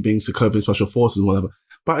with him being Sokovian Special Forces and whatever.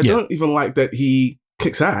 But I don't even like that he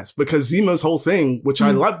kicks ass, because Zemo's whole thing, which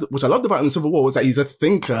I loved about in Civil War, was that he's a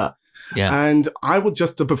thinker. Yeah. And I would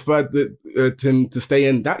just have preferred him to stay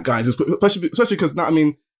in that guise, especially because now, I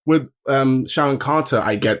mean, with Sharon Carter,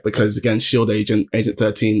 I get, because again, S.H.I.E.L.D. Agent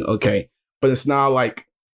 13, okay. But it's now like,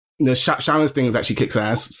 Sharon's thing is actually kicks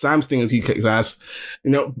ass. Sam's thing is he kicks ass.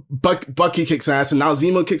 Bucky kicks ass, and now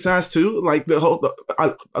Zemo kicks ass too. Like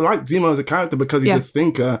I like Zemo as a character because he's a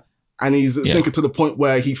thinker, and he's a thinker to the point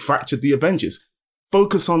where he fractured the Avengers.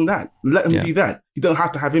 Focus on that. Let him be that. You don't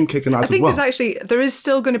have to have him kicking ass as well. I think there is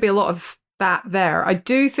still going to be a lot of that there. I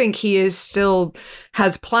do think he is still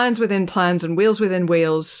has plans within plans and wheels within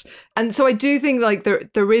wheels. And so I do think like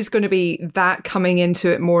there is going to be that coming into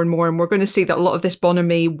it more and more. And we're going to see that a lot of this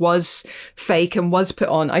bonhomie was fake and was put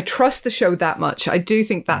on. I trust the show that much. I do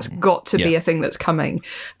think that's got to be a thing that's coming.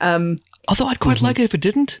 Although I'd quite like it if it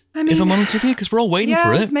didn't, if I'm honest with you, because we're all waiting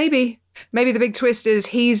for it. Maybe the big twist is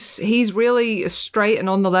he's really straight and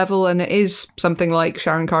on the level, and it is something like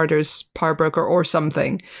Sharon Carter's power broker or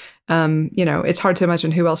something. It's hard to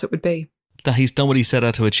imagine who else it would be. That he's done what he set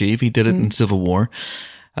out to achieve. He did it in Civil War.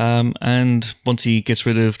 And once he gets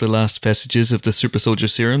rid of the last vestiges of the super soldier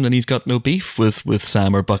serum, then he's got no beef with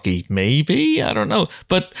Sam or Bucky. Maybe, I don't know.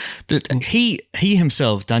 But he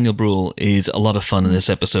himself, Daniel Bruhl, is a lot of fun in this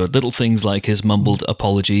episode. Little things like his mumbled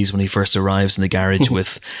apologies when he first arrives in the garage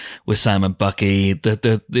with Sam and Bucky.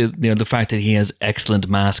 The fact that he has excellent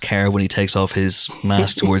mask hair when he takes off his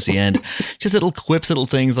mask towards the end. Just little quips, little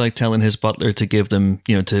things like telling his butler to give them,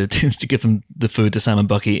 to give them the food to Sam and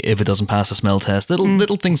Bucky if it doesn't pass the smell test.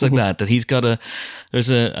 Little things like that he's got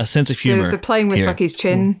there's a sense of humor. The playing with Bucky's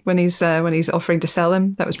chin when he's offering to sell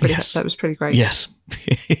him, that was pretty great. Yes.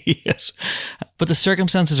 Yes. But the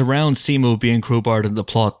circumstances around Zemo being crowbarred in the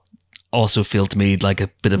plot also feel to me like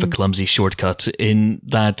a bit of a clumsy shortcut, in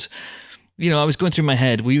that I was going through my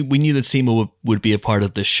head, we knew that Zemo would be a part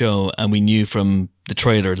of this show, and we knew from the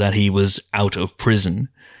trailer that he was out of prison.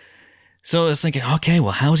 So I was thinking, okay,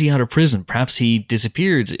 well, how's he out of prison? Perhaps he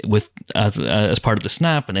disappeared as part of the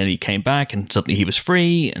snap, and then he came back, and suddenly he was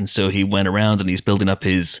free, and so he went around and he's building up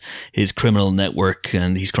his criminal network,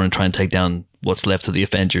 and he's going to try and take down what's left of the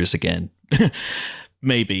Avengers again.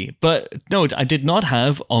 Maybe. But no, I did not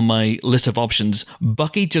have on my list of options.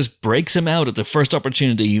 Bucky just breaks him out at the first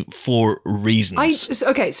opportunity for reasons.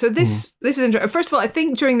 Okay, so this is interesting. First of all, I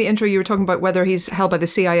think during the intro you were talking about whether he's held by the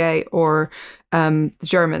CIA or the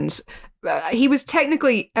Germans. He was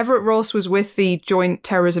technically, Everett Ross was with the Joint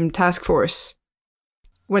Terrorism Task Force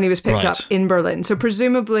when he was picked up in Berlin. So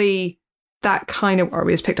presumably that kind of, or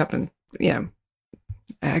he was picked up in,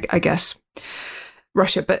 I guess,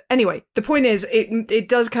 Russia. But anyway, the point is, it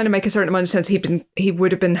does kind of make a certain amount of sense. He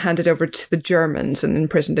would have been handed over to the Germans and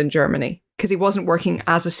imprisoned in Germany because he wasn't working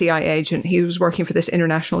as a CIA agent. He was working for this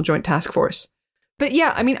International Joint Task Force. But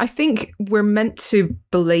yeah, I mean, I think we're meant to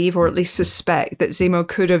believe, or at least suspect, that Zemo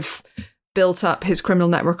could have built up his criminal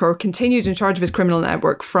network or continued in charge of his criminal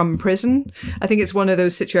network from prison. I think it's one of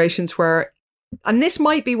those situations where, and this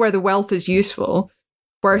might be where the wealth is useful,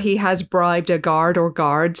 where he has bribed a guard or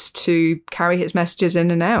guards to carry his messages in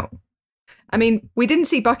and out. I mean, we didn't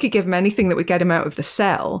see Bucky give him anything that would get him out of the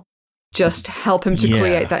cell, just help him to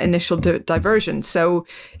create that initial diversion. So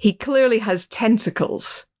he clearly has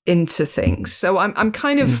tentacles into things. So I'm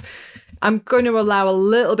kind of, I'm going to allow a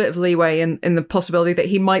little bit of leeway in the possibility that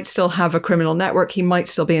he might still have a criminal network. He might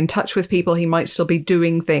still be in touch with people. He might still be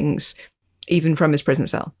doing things even from his prison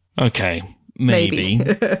cell. Okay. Maybe.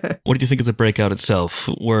 What do you think of the breakout itself,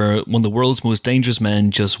 where one of the world's most dangerous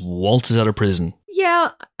men just waltzes out of prison?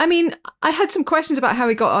 Yeah, I mean, I had some questions about how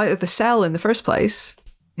he got out of the cell in the first place.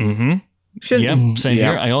 Mm-hmm. Same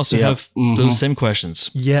here. I also have those same questions.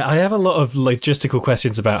 Yeah, I have a lot of logistical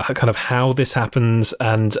questions about how this happens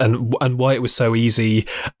and why it was so easy.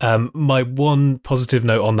 My one positive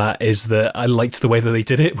note on that is that I liked the way that they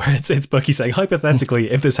did it, where it's Bucky saying, hypothetically,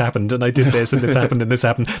 if this happened and I did this and this happened and this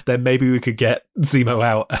happened, then maybe we could get Zemo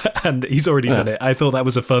out, and he's already done it. I thought that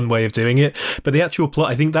was a fun way of doing it. But the actual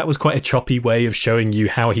plot, I think that was quite a choppy way of showing you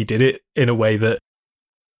how he did it in a way that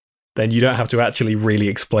then you don't have to actually really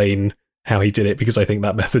explain how he did it, because I think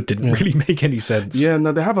that method didn't really make any sense. Yeah,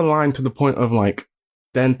 no, they have a line to the point of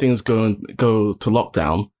then things go to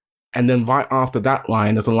lockdown, and then right after that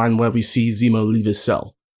line, there's a line where we see Zemo leave his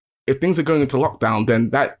cell. If things are going into lockdown,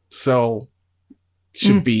 then that cell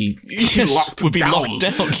should be locked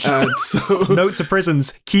down. So, note to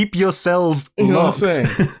prisons: keep your cells locked. You know what I'm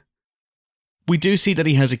saying? We do see that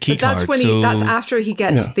he has a key card. That's when that's after he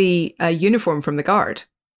gets the uniform from the guard.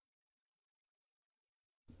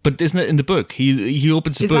 But isn't it in the book? He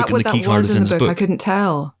opens the book and the key card is in his book. I couldn't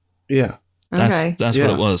tell. Yeah. Okay. That's what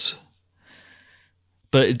it was.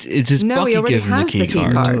 But it's his Bucky giving the key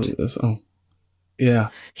card. Yeah.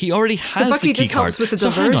 He already has the key card. So Bucky just helps with the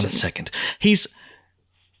diversion. Hang on a second. He's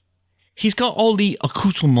got all the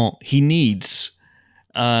accoutrement he needs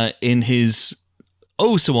in his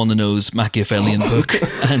so-on-the-nose Machiavellian book,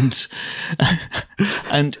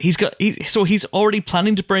 and he's already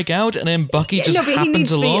planning to break out, and then Bucky just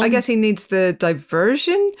happens along. I guess he needs the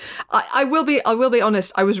diversion. I will be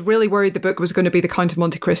honest. I was really worried the book was going to be the Count of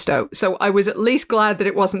Monte Cristo, so I was at least glad that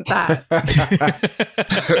it wasn't that.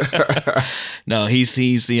 No, he's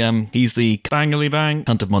the bangly bang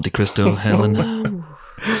Count of Monte Cristo, Helen.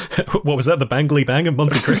 What was that? The Bangly Bang of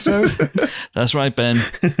Monte Cristo? That's right, Ben.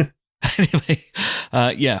 Anyway,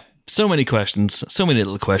 so many questions, so many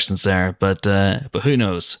little questions there, but who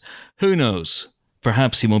knows? Who knows?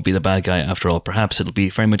 Perhaps he won't be the bad guy after all. Perhaps it'll be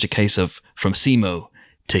very much a case of from Zemo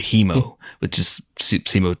to Hemo, which is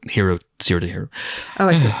Zemo hero, zero to hero. Oh,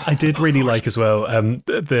 I see. I did really like as well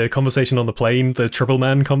the conversation on the plane, the Trouble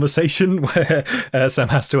Man conversation, where Sam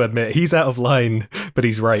has to admit he's out of line, but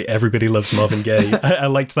he's right. Everybody loves Marvin Gaye. I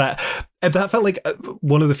liked that. And that felt like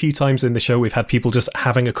one of the few times in the show we've had people just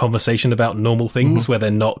having a conversation about normal things where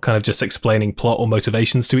they're not kind of just explaining plot or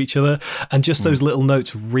motivations to each other. And just those little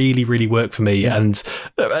notes really, really work for me. Yeah. And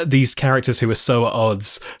these characters who are so at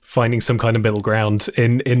odds, finding some kind of middle ground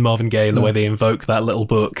in Marvin Gaye and the way they invoke that little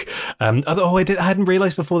book. I hadn't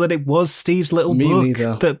realised before that it was Steve's little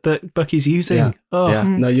book that Bucky's using. Yeah.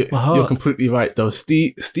 No, you're completely right, though.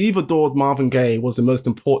 Steve adored Marvin Gaye was the most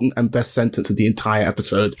important and best sentence of the entire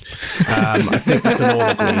episode. I think we can all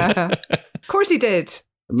agree. Of course he did.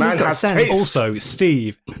 Man has taste. Also,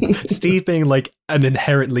 Steve being like an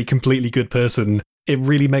inherently completely good person, it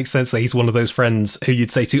really makes sense that he's one of those friends who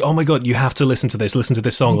you'd say to, oh my God, you have to listen to this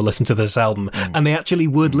song or listen to this album. And they actually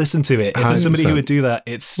would listen to it. If there's somebody who would do that,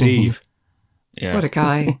 it's Steve. Yeah. What a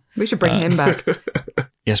guy. We should bring him back.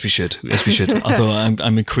 Yes, we should. Although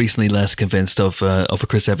I'm increasingly less convinced of a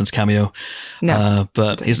Chris Evans cameo. No.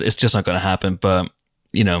 But it's just not going to happen. But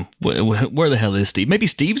you know, where the hell is Steve? Maybe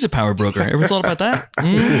Steve's a power broker. Ever thought about that?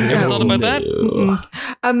 Ever thought about that?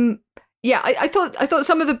 Yeah, I thought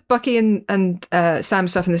some of the Bucky and Sam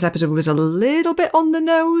stuff in this episode was a little bit on the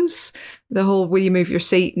nose. The whole "will you move your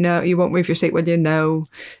seat? No, you won't move your seat, will you? No."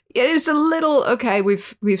 It was a little okay.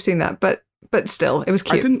 We've seen that, but still, it was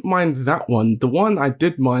cute. I didn't mind that one. The one I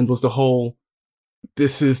did mind was the whole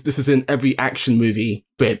 "this is in every action movie"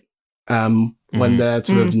 bit. When they're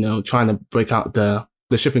sort of trying to break out the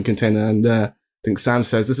shipping container, and I think Sam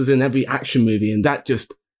says this is in every action movie, and that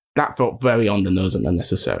felt very on the nose and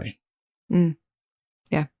unnecessary.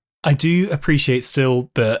 Yeah. I do appreciate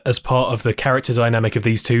still that as part of the character dynamic of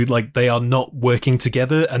these two, like they are not working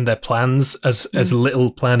together, and their plans, as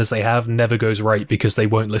little plan as they have, never goes right because they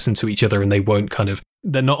won't listen to each other and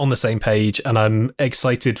they're not on the same page. And I'm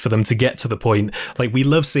excited for them to get to the point. Like, we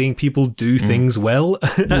love seeing people do things well,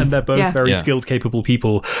 and they're both very skilled, capable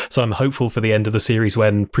people. So I'm hopeful for the end of the series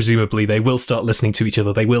when presumably they will start listening to each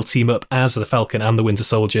other. They will team up as the Falcon and the Winter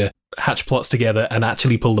Soldier, hatch plots together and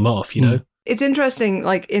actually pull them off, you know? It's interesting,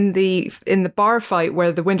 like in the bar fight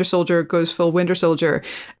where the Winter Soldier goes full Winter Soldier,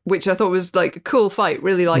 which I thought was like a cool fight,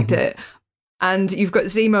 really liked it. And you've got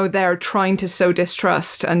Zemo there trying to sow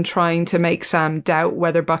distrust and trying to make Sam doubt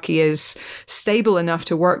whether Bucky is stable enough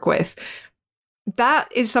to work with. That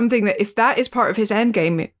is something that, if that is part of his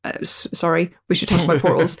endgame, sorry, we should talk about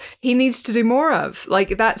portals, he needs to do more of.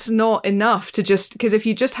 Like, that's not enough to just, because if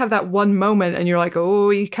you just have that one moment and you're like, oh,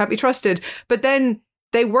 he can't be trusted, but then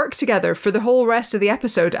they work together for the whole rest of the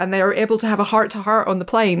episode and they are able to have a heart-to-heart on the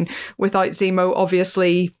plane without Zemo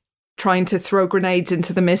obviously trying to throw grenades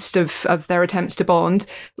into the midst of their attempts to bond.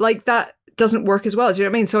 Like, that doesn't work as well. Do you know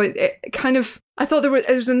what I mean? So it kind of, I thought there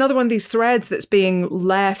was another one of these threads that's being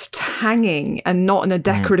left hanging, and not in a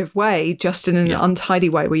decorative way, just in an untidy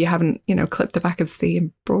way where you haven't, clipped the back of the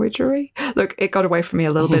embroidery. Look, it got away from me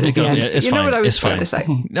a little bit at the end. You know what I was trying to say.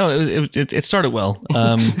 No, it started well.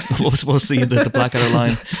 What was the Blackadder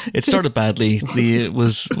line? It started badly. It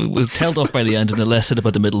was tailed off by the end, and the less said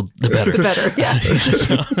about the middle, the better. The better, yeah.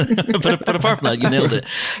 But apart from that, you nailed it.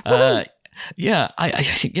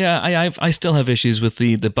 I still have issues with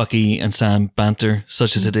the Bucky and Sam banter,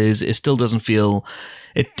 such as it is. It still doesn't feel.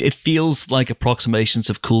 It feels like approximations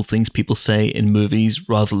of cool things people say in movies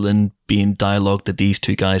rather than being dialogue that these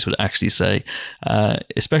two guys would actually say.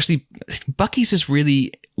 Especially Bucky's this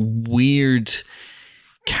really weird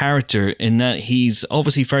character in that he's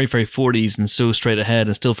obviously very, very 40s and so straight ahead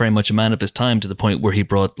and still very much a man of his time, to the point where he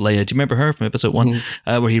brought Leia. Do you remember her from episode 1?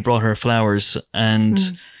 Where he brought her flowers and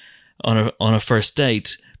on a first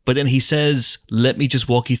date, but then he says, "Let me just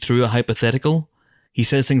walk you through a hypothetical." He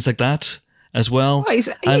says things like that as well. Oh,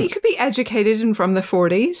 he could be educated and from the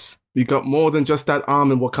 40s. You got more than just that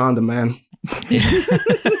arm in Wakanda, man.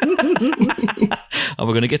 Oh,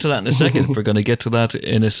 we're going to get to that in a second. We're going to get to that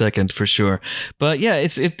in a second for sure. But yeah,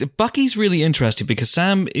 Bucky's really interesting because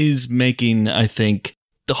Sam is making, I think,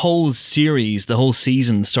 the whole series, the whole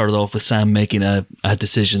season started off with Sam making a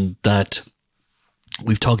decision that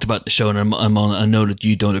we've talked about the show, and I'm on. I know that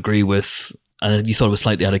you don't agree with. And you thought it was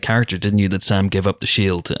slightly out of character, didn't you, that Sam gave up the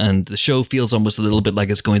shield? And the show feels almost a little bit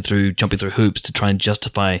like it's jumping through hoops to try and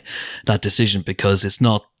justify that decision, because it's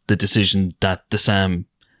not the decision that the Sam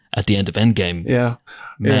at the end of Endgame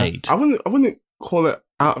made. I wouldn't call it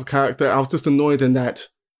out of character. I was just annoyed in that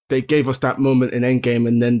they gave us that moment in Endgame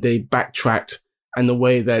and then they backtracked. And the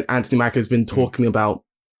way that Anthony Mackie has been talking about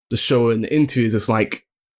the show and the interviews, it's like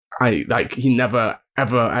he never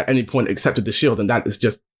ever at any point accepted the shield, and that is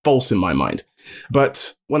just false in my mind.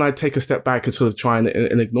 But when I take a step back and sort of try and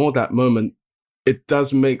ignore that moment, it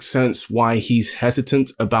does make sense why he's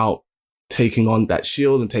hesitant about taking on that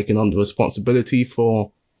shield and taking on the responsibility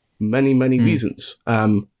for many, many reasons.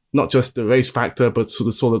 Not just the race factor, but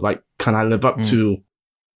sort of like, can I live up to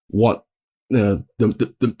what the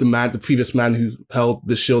previous man who held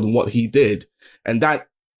the shield and what he did? And that,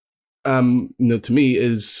 to me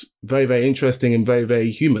is very, very interesting and very,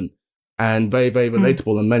 very human. And very, very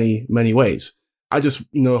relatable in many, many ways. I just,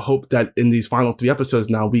 hope that in these final 3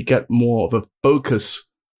 episodes now, we get more of a focus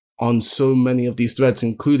on so many of these threads,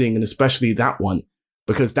 including and especially that one,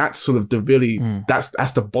 because that's sort of the really,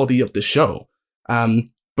 that's the body of the show.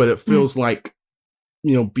 But it feels like,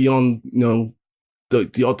 beyond,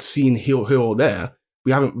 the odd scene here or there,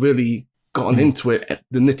 we haven't really gotten into it,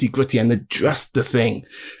 the nitty gritty, and addressed the thing.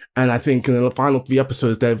 And I think in the final 3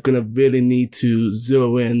 episodes, they're going to really need to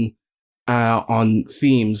zero in on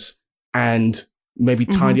themes and maybe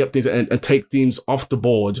tidy up things and take themes off the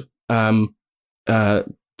board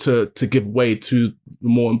to give way to the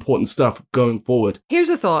more important stuff going forward. Here's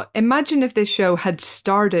a thought. Imagine if this show had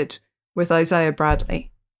started with Isaiah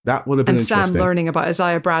Bradley. That would have been interesting. And Sam learning about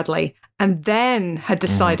Isaiah Bradley and then had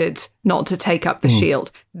decided not to take up the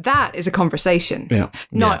shield. That is a conversation.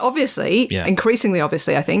 Now, obviously, increasingly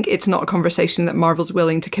obviously, I think, it's not a conversation that Marvel's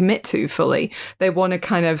willing to commit to fully. They want to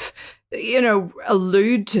kind of,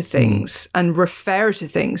 allude to things and refer to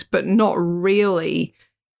things, but not really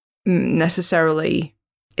necessarily,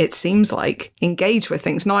 it seems like, engage with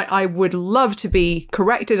things. Now, I would love to be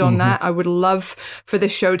corrected on that. I would love for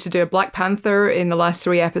this show to do a Black Panther in the last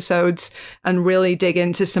 3 episodes and really dig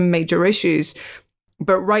into some major issues.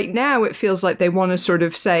 But right now, it feels like they want to sort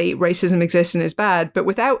of say racism exists and is bad, but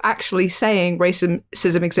without actually saying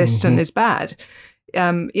racism exists and is bad.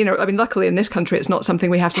 Luckily in this country, it's not something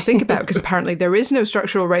we have to think about because apparently there is no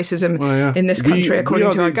structural racism in this country,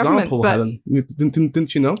 according to our government. But Helen.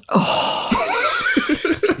 Didn't you know?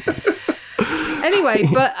 Anyway,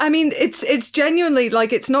 but I mean, it's genuinely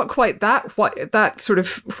like it's not quite that sort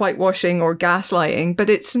of whitewashing or gaslighting, but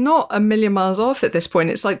it's not a million miles off at this point.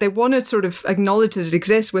 It's like they want to sort of acknowledge that it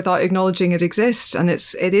exists without acknowledging it exists, and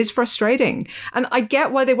it is frustrating. And I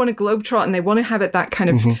get why they want to globetrot and they want to have it that kind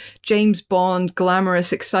of James Bond,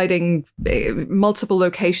 glamorous, exciting, multiple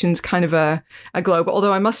locations kind of a globe.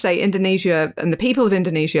 Although I must say, Indonesia and the people of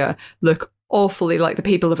Indonesia look awfully like the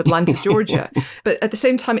people of Atlanta, Georgia. But at the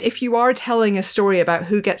same time, if you are telling a story about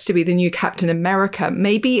who gets to be the new Captain America,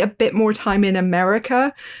 maybe a bit more time in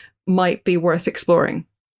America might be worth exploring.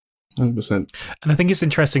 100%. And I think it's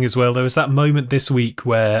interesting as well. There was that moment this week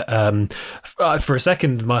where, for a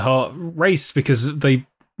second, my heart raced because they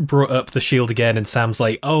brought up the shield again, and Sam's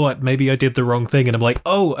like, oh, maybe I did the wrong thing. And I'm like,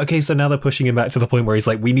 oh, okay, so now they're pushing him back to the point where he's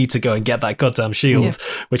like, we need to go and get that goddamn shield,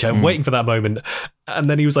 which I'm waiting for that moment. And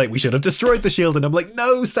then he was like, we should have destroyed the shield. And I'm like,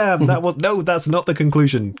 no, Sam, that's not the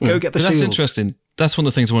conclusion. Go get the shield. That's interesting. That's one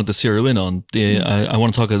of the things I wanted to zero in on. I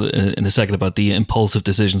want to talk in a second about the impulsive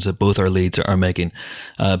decisions that both our leads are making.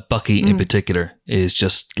 Bucky, in particular, is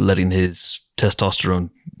just letting his testosterone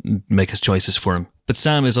make his choices for him. But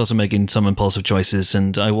Sam is also making some impulsive choices,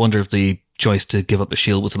 and I wonder if the choice to give up the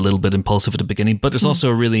shield was a little bit impulsive at the beginning. But there's also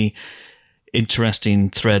a really interesting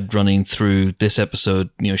thread running through this episode.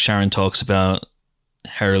 Sharon talks about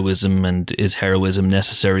heroism and is heroism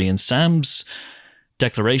necessary, and Sam's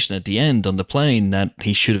declaration at the end on the plane that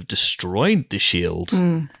he should have destroyed the shield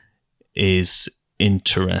is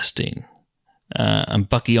interesting. And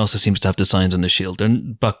Bucky also seems to have designs on the shield. They're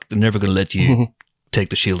never going to let you take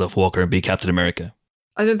the shield off Walker and be Captain America.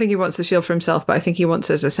 I don't think he wants the shield for himself, but I think he wants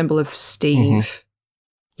it as a symbol of Steve.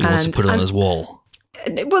 He wants to put it on his wall.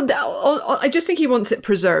 Well, I just think he wants it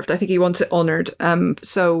preserved. I think he wants it honoured.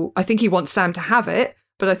 So I think he wants Sam to have it,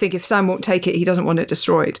 but I think if Sam won't take it, he doesn't want it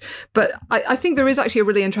destroyed. But I think there is actually a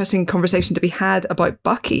really interesting conversation to be had about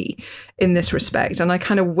Bucky in this respect. And I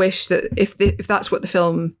kind of wish that if that's what the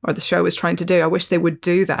film or the show is trying to do, I wish they would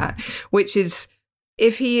do that, which is,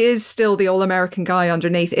 if he is still the all-American guy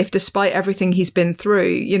underneath, if despite everything he's been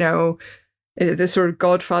through, the sort of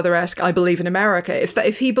Godfather-esque, I believe in America,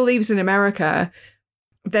 if he believes in America,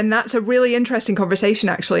 then that's a really interesting conversation,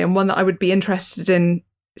 actually, and one that I would be interested in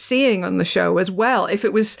seeing on the show as well. If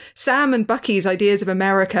it was Sam and Bucky's ideas of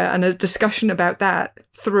America and a discussion about that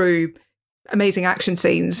through amazing action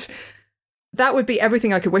scenes, that would be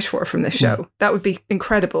everything I could wish for from this show. That would be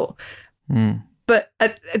incredible. But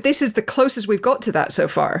this is the closest we've got to that so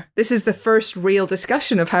far. This is the first real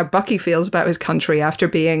discussion of how Bucky feels about his country after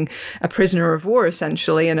being a prisoner of war,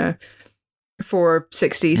 essentially, for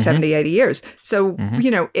 60, 70, 80 years. So,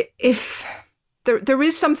 if there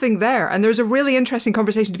is something there, and there's a really interesting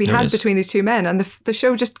conversation to be had between these two men, and the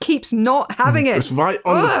show just keeps not having it. It's right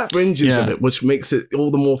on the fringes of it, which makes it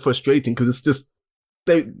all the more frustrating, because it's just,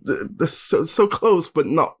 they're so close, but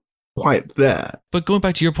not quite there. But going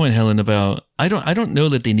back to your point, Helen, about I don't know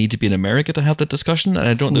that they need to be in America to have that discussion, and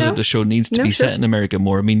I don't know that the show needs to be set in America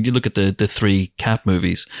more. I mean, you look at the 3 Cap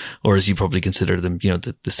movies, or as you probably consider them,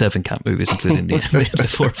 the 7 Cap movies, including the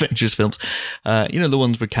 4 Avengers films. The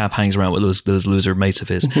ones where Cap hangs around with those loser mates of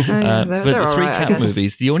his. But the 3 Cap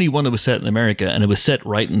movies, the only one that was set in America, and it was set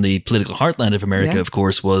right in the political heartland of America, of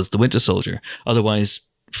course, was The Winter Soldier. Otherwise,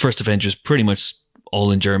 first Avengers pretty much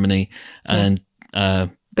all in Germany, and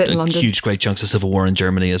bit in London. Huge, great chunks of Civil War in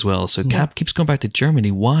Germany as well. So Cap keeps going back to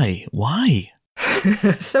Germany. Why?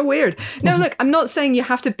 So weird. No, look, I'm not saying you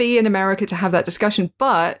have to be in America to have that discussion,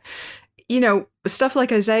 but, stuff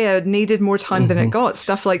like Isaiah needed more time than it got.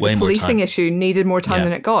 Stuff like the policing issue needed more time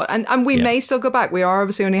than it got. And we may still go back. We are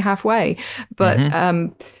obviously only halfway. But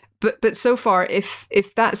But so far, if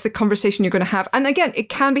that's the conversation you're going to have, and again, it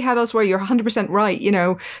can be had elsewhere. You're 100% right.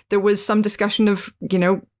 There was some discussion of,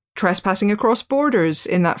 trespassing across borders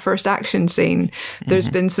in that first action scene. There's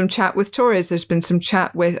been some chat with Torres. There's been some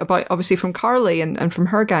chat about, obviously, from Carly and from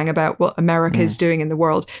her gang about what America is doing in the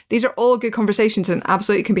world. These are all good conversations and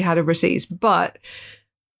absolutely can be had overseas, but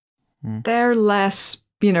they're less,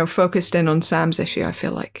 focused in on Sam's issue, I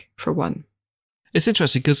feel like, for one. It's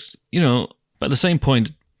interesting because, at the same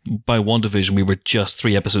point, by WandaVision, we were just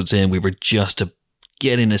 3 episodes in. We were just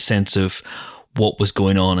getting a sense of what was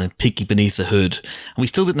going on and peeking beneath the hood. And we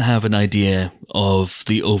still didn't have an idea of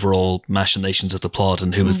the overall machinations of the plot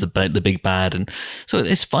and who was the big bad. And so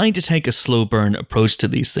it's fine to take a slow burn approach to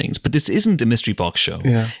these things, but this isn't a mystery box show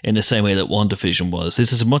in the same way that WandaVision was.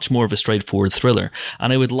 This is much more of a straightforward thriller.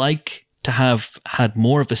 And I would like to have had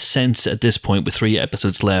more of a sense at this point with 3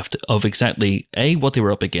 episodes left of exactly A, what they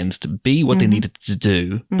were up against, B, what they needed to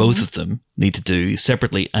do, both of them need to do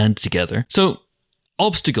separately and together. So,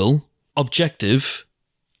 obstacle, objective,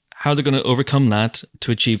 how they're going to overcome that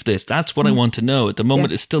to achieve this. That's what I want to know. At the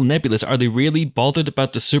moment, it's still nebulous. Are they really bothered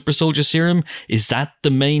about the super soldier serum? Is that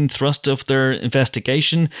the main thrust of their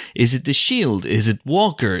investigation? Is it the Shield? Is it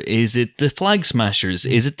Walker? Is it the Flag Smashers?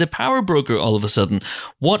 Is it the Power Broker all of a sudden?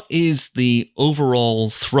 What is the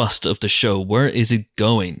overall thrust of the show? Where is it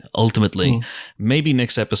going ultimately? Maybe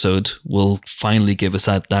next episode will finally give us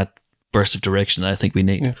that burst of direction that I think we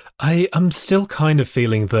need. Yeah. I am still kind of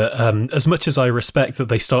feeling that as much as I respect that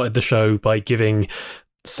they started the show by giving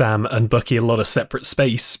Sam and Bucky a lot of separate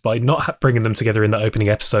space by not bringing them together in that opening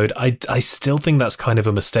episode, I still think that's kind of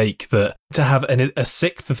a mistake, that to have a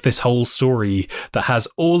sixth of this whole story that has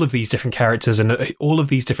all of these different characters and all of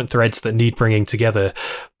these different threads that need bringing together,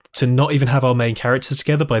 to not even have our main characters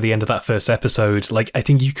together by the end of that first episode. Like, I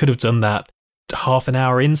think you could have done that half an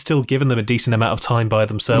hour in, still given them a decent amount of time by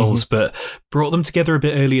themselves, but brought them together a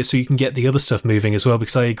bit earlier so you can get the other stuff moving as well,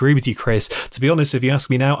 because I agree with you, Chris. To be honest, if you ask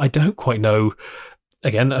me now, I don't quite know,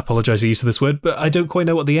 again, I apologise for the use of this word, but I don't quite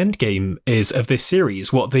know what the end game is of this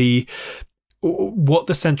series, what the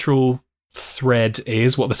central thread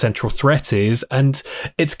is, what the central threat is, and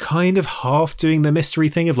it's kind of half doing the mystery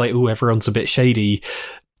thing of like, oh, everyone's a bit shady,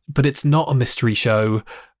 but it's not a mystery show,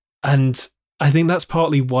 and I think that's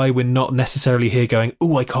partly why we're not necessarily here going,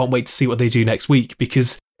 oh, I can't wait to see what they do next week,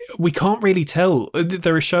 because we can't really tell.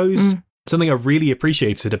 There are shows, something I really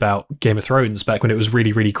appreciated about Game of Thrones back when it was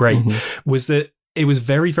really, really great, was that it was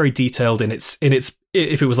very, very detailed in its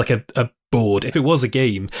if it was like a board, if it was a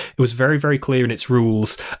game, it was very, very clear in its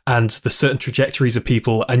rules and the certain trajectories of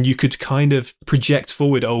people, and you could kind of project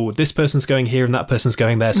forward, oh, this person's going here and that person's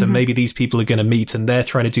going there, so maybe these people are going to meet and they're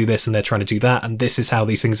trying to do this and they're trying to do that, and this is how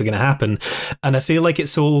these things are going to happen. And I feel like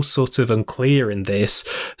it's all sort of unclear in this,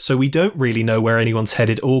 so we don't really know where anyone's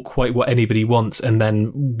headed or quite what anybody wants, and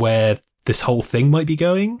then where this whole thing might be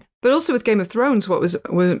going. But also with Game of Thrones, what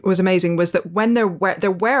was amazing was that when there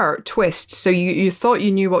were twists, so you thought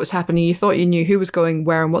you knew what was happening, you thought you knew who was going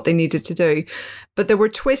where and what they needed to do, but there were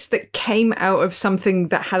twists that came out of something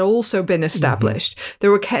that had also been established.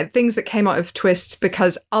 There were things that came out of twists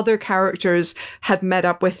because other characters had met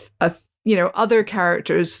up with other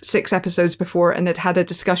characters 6 episodes before and had a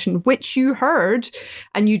discussion, which you heard,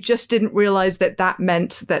 and you just didn't realize that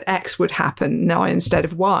meant that X would happen now instead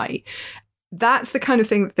of Y. That's the kind of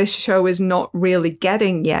thing that this show is not really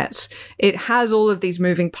getting yet. It has all of these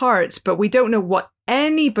moving parts, but we don't know what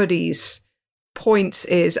anybody's point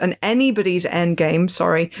is and anybody's end game,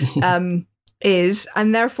 is.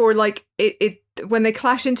 And therefore, like, it when they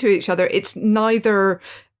clash into each other, it's neither,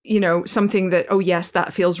 something that, oh yes,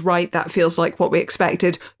 that feels right, that feels like what we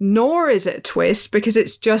expected, nor is it a twist, because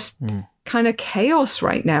it's just kind of chaos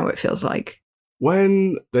right now, it feels like.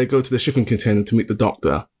 When they go to the shipping container to meet the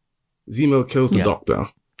Doctor, Zemo kills the Doctor,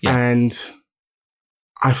 and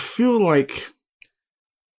I feel like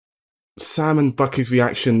Sam and Bucky's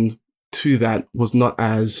reaction to that was not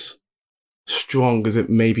as strong as it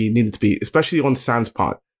maybe needed to be, especially on Sam's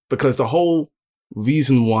part, because the whole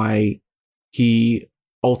reason why he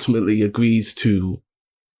ultimately agrees to,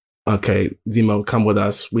 okay, Zemo, come with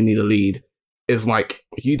us, we need a lead, is like,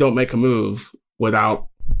 you don't make a move without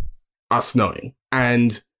us knowing.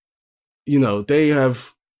 And, they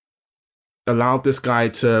have allowed this guy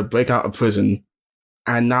to break out of prison,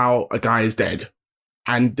 and now a guy is dead.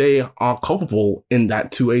 And they are culpable in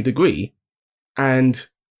that to a degree. And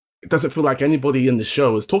it doesn't feel like anybody in the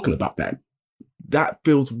show is talking about that. That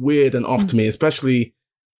feels weird and off to me, especially,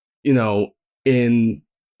 in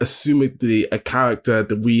assumedly a character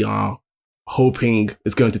that we are hoping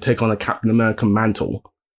is going to take on a Captain America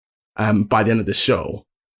mantle by the end of the show.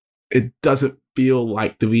 It doesn't feel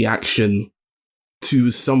like the reaction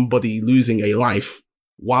to somebody losing a life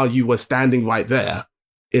while you were standing right there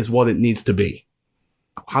is what it needs to be.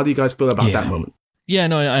 How do you guys feel about that moment? Yeah,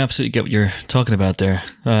 no, I absolutely get what you're talking about there.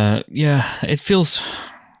 It feels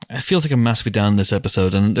like I'm massively down this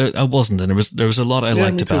episode, and I wasn't, and there was a lot I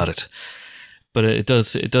liked about it. But it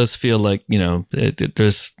does feel like,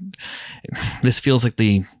 this feels like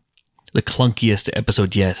the clunkiest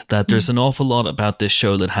episode yet, that there's an awful lot about this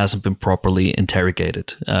show that hasn't been properly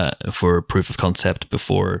interrogated for proof of concept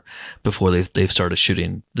before they've started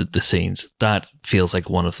shooting the scenes. That feels like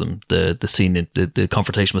one of them. The scene, the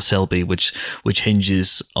confrontation with Selby, which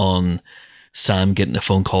hinges on Sam getting a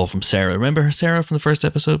phone call from Sarah. Remember Sarah from the first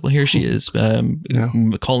episode? Well, here she is,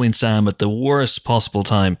 calling Sam at the worst possible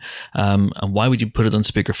time. And why would you put it on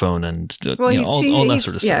speakerphone? And all that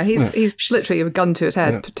sort of stuff. Yeah, he's literally a gun to his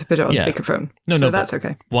head to put it on speakerphone. So that's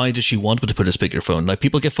okay. Why does she want to put a speakerphone? Like,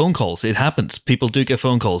 people get phone calls. It happens. People do get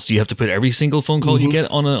phone calls. You have to put every single phone call you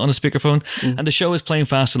get on a speakerphone. And the show is playing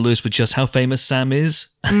fast and loose with just how famous Sam is.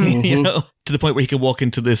 To the point where he can walk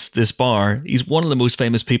into this bar. He's one of the most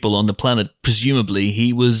famous people on the planet. Presumably,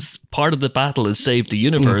 he was part of the battle that saved the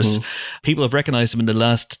universe. People have recognized him in the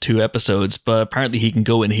last 2 episodes, but apparently he can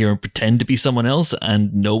go in here and pretend to be someone else,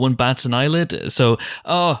 and no one bats an eyelid. So,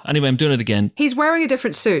 anyway, I'm doing it again. He's wearing a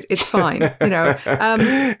different suit. It's fine,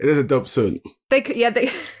 It is a dope suit.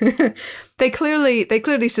 They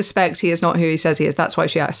clearly suspect he is not who he says he is. That's why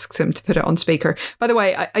she asks him to put it on speaker. By the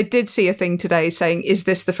way, I did see a thing today saying, "Is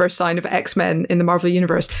this the first sign of X-Men in the Marvel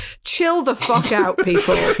Universe?" Chill the fuck out,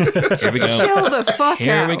 people. Here we go. Chill the fuck out.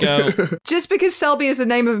 Here we go. Just because Selby is the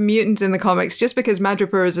name of a mutant in the comics, just because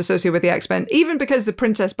Madripoor is associated with the X-Men, even because the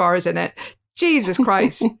Princess Bar is in it, Jesus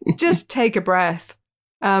Christ, just take a breath.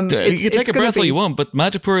 You can take a breath all you want, but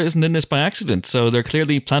Madripoor isn't in this by accident. So they're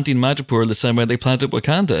clearly planting Madripoor the same way they planted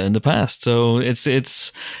Wakanda in the past. So it's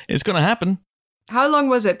going to happen. How long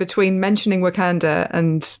was it between mentioning Wakanda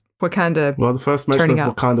and Wakanda? Well, the first mention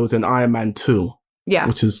of Wakanda was in Iron Man 2. Yeah.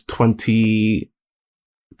 Which is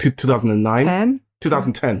 2009?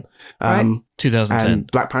 2010. Right. 2010. And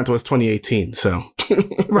Black Panther was 2018, so.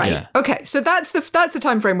 Right. Yeah. Okay, so that's the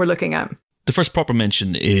time frame we're looking at. The first proper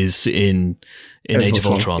mention is in Age of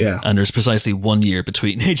Ultron, and there's precisely 1 year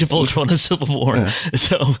between Age of Ultron and Civil War. Yeah.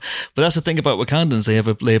 So, but that's the thing about Wakandans; they have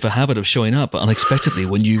a habit of showing up unexpectedly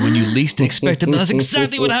when you least expect it. And that's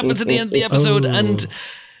exactly what happens at the end of the episode. And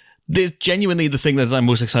genuinely the thing that I'm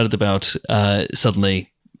most excited about.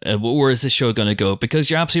 Suddenly, where is this show going to go? Because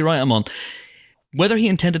you're absolutely right, Amon. Whether he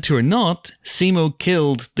intended to or not, Simo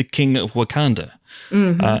killed the king of Wakanda.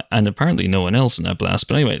 And apparently no one else in that blast.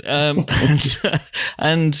 But anyway,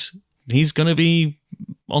 and he's going to be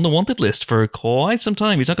on the wanted list for quite some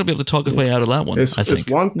time. He's not going to be able to talk his way out of that one. It's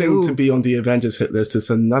one thing to be on the Avengers hit list. It's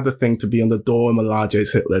another thing to be on the Dora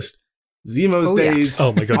Milaje's hit list. Zemo's days.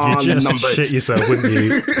 Oh my God, you just numbered. Shit yourself, wouldn't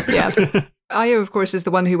you? Yeah. Io, of course, is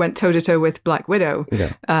the one who went toe-to-toe with Black Widow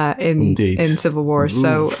in Civil War.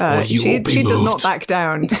 So she does not back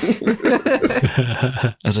down.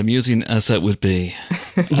 As amusing as that would be.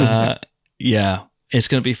 It's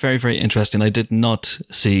going to be very, very interesting. I did not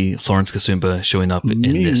see Florence Kasumba showing up in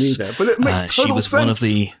this. Neither, but it makes total sense. She was one of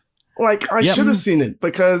the... I should have seen it,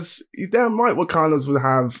 because you're damn right Wakandas would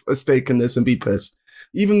have a stake in this and be pissed.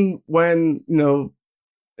 Even when, in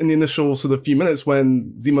the initial sort of few minutes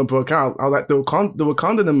when Zemo broke out, I was like, the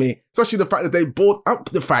Wakandan in me, especially the fact that they brought up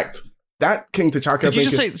the fact that King T'Chaka... Did you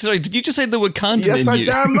just say the Wakandan in you? Yes, I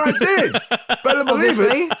damn right did. Better believe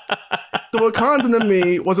it. The Wakandan in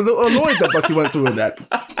me was a little annoyed that Bucky went through with that.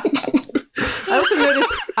 I also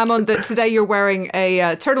noticed, Amon, that today you're wearing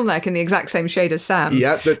a turtleneck in the exact same shade as Sam.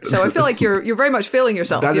 Yeah. So I feel like you're very much feeling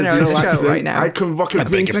yourself, in the show right now. I can rock a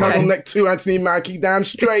green turtleneck too, Anthony Mackie, damn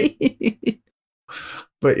straight.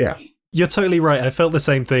 But yeah. You're totally right. I felt the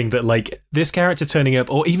same thing, that this character turning up,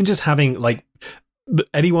 or even just having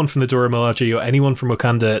anyone from the Dora Milaje or anyone from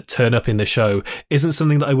Wakanda turn up in the show isn't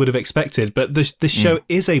something that I would have expected. But this show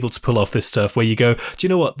is able to pull off this stuff where you go, do you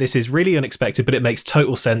know what? This is really unexpected, but it makes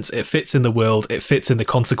total sense. It fits in the world. It fits in the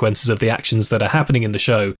consequences of the actions that are happening in the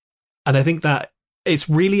show. And I think that it's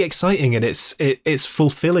really exciting, and it's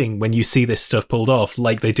fulfilling when you see this stuff pulled off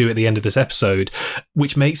like they do at the end of this episode,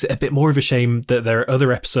 which makes it a bit more of a shame that there are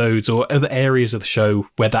other episodes or other areas of the show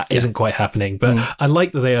where that isn't quite happening. But I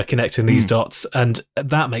like that they are connecting these dots, and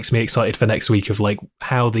that makes me excited for next week of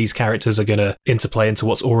how these characters are going to interplay into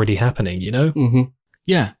what's already happening, Mm-hmm.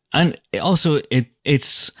 Yeah, and also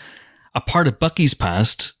it's a part of Bucky's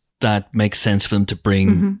past that makes sense for them to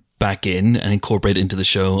bring back in and incorporate into the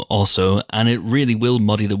show also, and it really will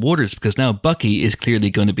muddy the waters, because now Bucky is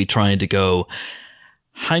clearly going to be trying to go,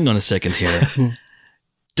 hang on a second here,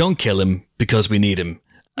 don't kill him because we need him.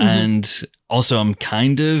 And also, I'm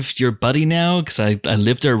kind of your buddy now because I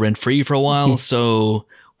lived there rent-free for a while. So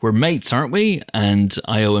we're mates, aren't we? And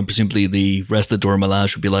Io and presumably the rest of the Dora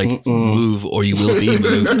Milaje would be like, move or you will be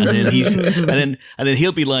moved. And then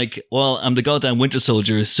he'll be like, well, I'm the goddamn Winter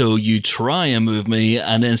Soldier, so you try and move me.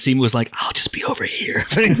 And then Seema was like, I'll just be over here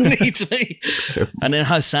if anyone needs me. And then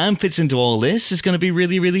how Sam fits into all this is going to be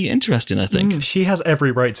really, really interesting, I think. She has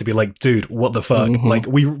every right to be like, dude, what the fuck? Like,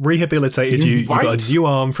 we rehabilitated you. You got a new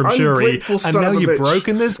arm from Shuri, and now you've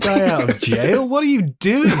broken this guy out of jail? What are you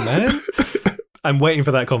doing, man? I'm waiting for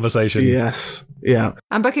that conversation. Yes. Yeah.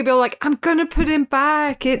 And Bucky will be like, I'm going to put him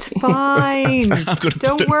back. It's fine.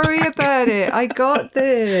 Don't worry about it. I got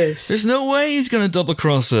this. There's no way he's going to double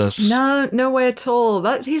cross us. No way at all.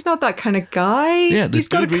 He's not that kind of guy. Yeah, he's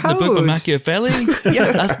got a reading code. the book of Machiavelli.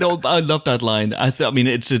 Yeah, I love that line. I mean,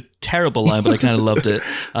 it's a terrible line, but I kind of loved it.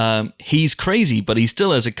 He's crazy, but he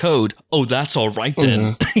still has a code. Oh, that's all right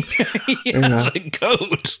then. He has a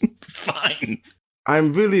code. Fine.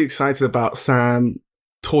 I'm really excited about Sam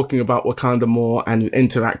talking about Wakanda more and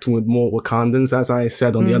interacting with more Wakandans. As I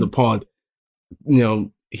said on the other pod,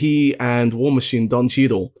 he and War Machine Don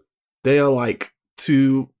Cheadle, they are like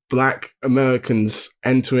two Black Americans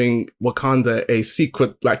entering Wakanda, a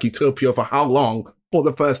secret Black utopia for how long? For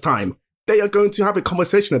the first time. They are going to have a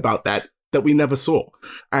conversation about that we never saw.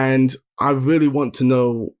 And I really want to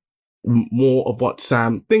know more of what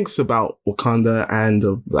Sam thinks about Wakanda and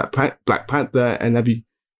Black Panther and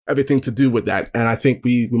everything to do with that. And I think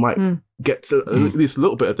we might get to at least a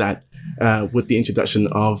little bit of that with the introduction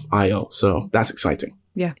of Io. So that's exciting.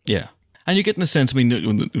 Yeah. Yeah. And you're getting a sense, I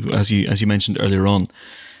mean, as you mentioned earlier on,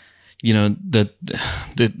 that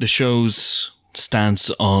the show's stance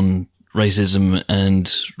on racism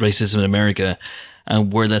in America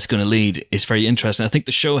and where that's going to lead is very interesting. I think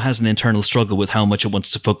the show has an internal struggle with how much it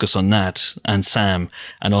wants to focus on Nat and Sam,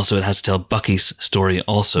 and also it has to tell Bucky's story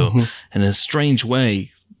also. In a strange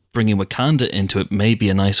way, bringing Wakanda into it may be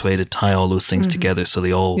a nice way to tie all those things together, so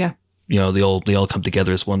they all, they all come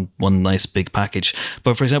together as one nice big package.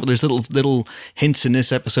 But for example, there's little hints in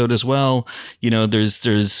this episode as well. There's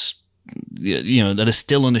that is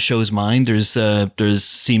still on the show's mind. There's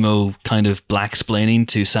Simo kind of black-splaining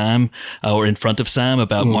to Sam or in front of Sam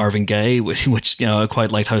about Marvin Gaye, which I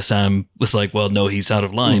quite liked how Sam was like, well, no, he's out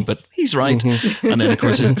of line, but he's right. And then of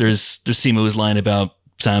course there's Simo's line about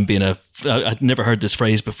Sam being I'd never heard this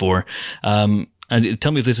phrase before. And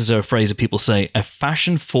tell me if this is a phrase that people say, a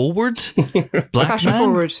fashion-forward black fashion man?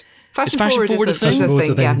 Forward. Fashion forward is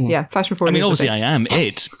a thing. Yeah. Fashion forward. I mean, is obviously, a thing. I am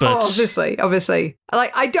it, but obviously.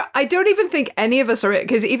 Like, I don't even think any of us are it,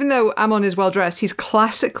 because even though Amon is well dressed, he's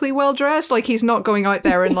classically well dressed. Like, he's not going out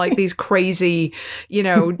there in like these crazy,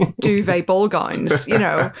 duvet ball gowns,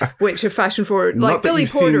 which are fashion forward. Like Billy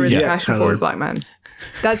Porter is a fashion forward black man.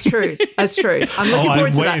 That's true. I'm looking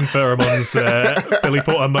forward to that. I'm waiting for Amon's Billy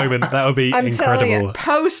Porter moment. That would be incredible. Telling you,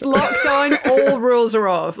 post-lockdown, all rules are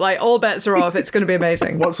off. Like, all bets are off. It's going to be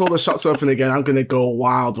amazing. Once all the shops open again, I'm going to go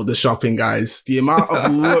wild with the shopping, guys. The amount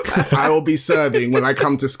of looks I will be serving when I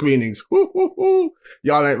come to screenings.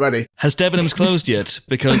 Y'all ain't ready. Has Debenhams closed yet?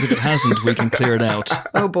 Because if it hasn't, we can clear it out.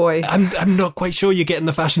 Oh, boy. I'm not quite sure you're getting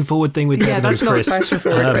the fashion forward thing with Debenhams, Chris. That's not fashion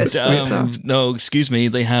forward, Chris. No, excuse me.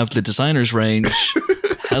 They have the designer's range.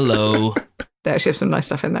 Hello. They actually have some nice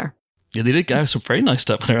stuff in there. Yeah, they did have some very nice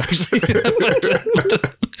stuff in there, actually.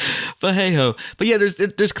 but hey ho. But yeah,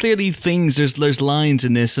 there's clearly things. There's lines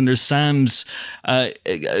in this, and there's Sam's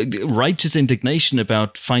righteous indignation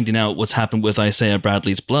about finding out what's happened with Isaiah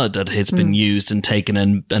Bradley's blood, that it's been used and taken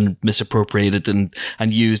and misappropriated and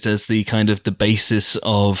used as the kind of the basis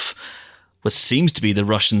of what seems to be the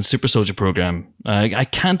Russian super soldier program. I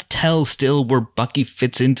can't tell still where Bucky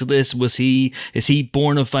fits into this. Is he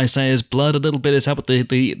born of Isaiah's blood a little bit? Is that what is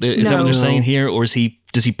that what they're saying here, or does he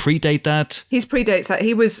predate that? He predates that.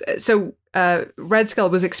 He was Red Skull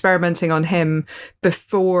was experimenting on him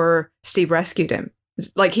before Steve rescued him.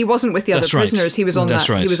 Like, he wasn't with the other prisoners. He was on that.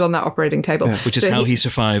 Right. He was on that operating table, which is how he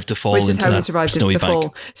survived to fall into that snowy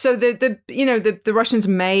bank. So the Russians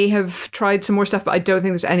may have tried some more stuff, but I don't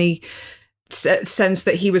think there's any sense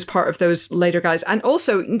that he was part of those later guys. And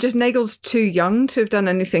also, just Nagel's too young to have done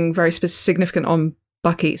anything very significant on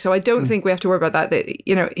Bucky. So I don't think we have to worry about that.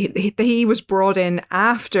 He was brought in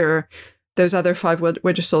after those other 5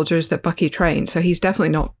 Winter Soldiers that Bucky trained. So he's definitely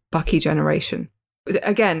not Bucky generation.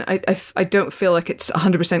 Again, I don't feel like it's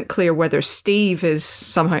 100% clear whether Steve is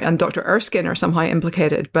somehow, and Dr. Erskine are somehow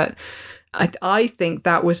implicated, but I think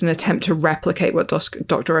that was an attempt to replicate what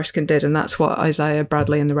Dr. Erskine did, and that's what Isaiah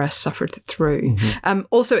Bradley and the rest suffered through.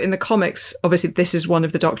 Also, in the comics, obviously, this is one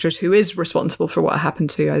of the doctors who is responsible for what happened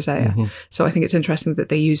to Isaiah. So I think it's interesting that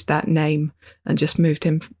they used that name and just moved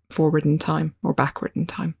him forward in time, or backward in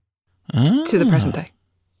time, to the present day.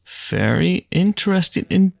 Very interesting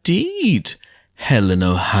indeed. Helen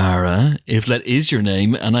O'Hara, if that is your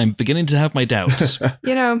name, and I'm beginning to have my doubts.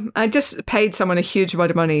 I just paid someone a huge amount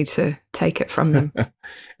of money to take it from them.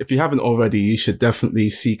 If you haven't already, you should definitely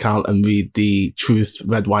seek out and read the Truth,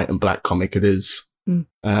 Red, White and Black comic. It is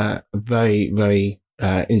very, very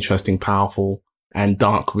interesting, powerful and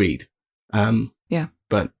dark read.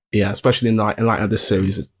 But yeah, especially in light of this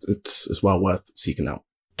series, it's well worth seeking out.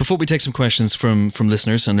 Before we take some questions from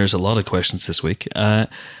listeners, and there's a lot of questions this week, I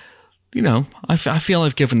feel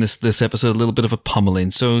I've given this episode a little bit of a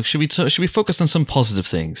pummeling. So should we focus on some positive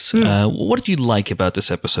things? What did you like about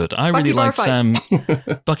this episode? I really liked Sam.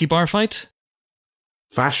 Bucky bar fight?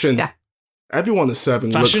 Fashion. Yeah. Everyone is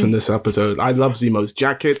serving looks in this episode. I love Zemo's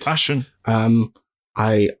jacket. Fashion.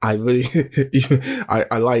 I really,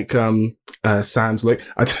 I like, Sam's look.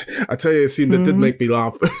 I tell you a scene that did make me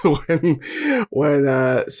laugh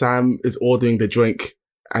when Sam is ordering the drink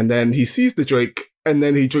and then he sees the drink and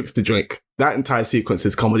then he drinks the drink. That entire sequence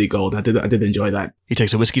is comedy gold. I did enjoy that. He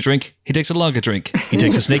takes a whiskey drink. He takes a lager drink. He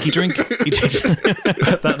takes a snaky drink. He takes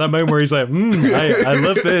that moment where he's like, I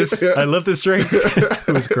love this. I love this drink.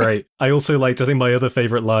 It was great. I also liked, I think my other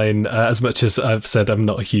favourite line, as much as I've said I'm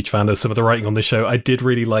not a huge fan of some of the writing on the show, I did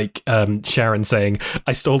really like Sharon saying,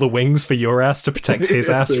 I stole the wings for your ass to protect his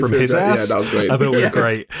ass from his ass. Yeah, that was great. I thought it was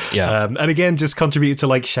great. Yeah. And again, just contributed to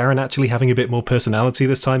like Sharon actually having a bit more personality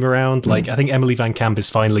this time around. Like, I think Emily Van Camp is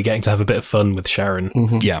finally getting to have a bit of fun with Sharon.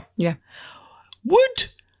 Yeah. Would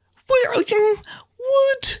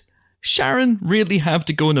Sharon really have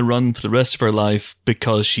to go on the run for the rest of her life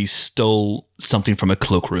because she stole something from a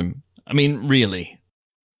cloakroom? I mean, really?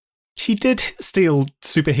 She did steal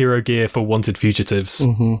superhero gear for wanted fugitives.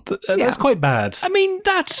 That's quite bad. I mean,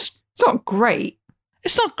 it's not great.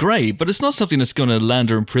 It's not great, but it's not something that's going to land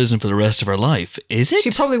her in prison for the rest of her life, is it? She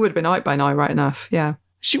probably would have been out by now, right enough, yeah.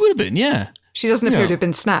 She would have been, yeah. She doesn't appear to have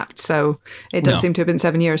been snapped, so it does seem to have been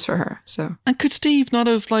 7 years for her. So, and could Steve not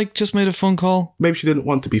have just made a phone call? Maybe she didn't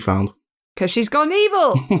want to be found. Because she's gone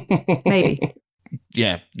evil. Maybe.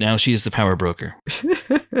 Yeah, now she is the power broker.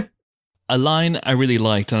 A line I really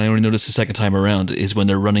liked, and I only noticed the second time around, is when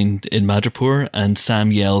they're running in Madripoor and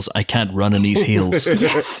Sam yells, I can't run in these heels.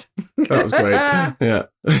 Yes. That was great. Yeah.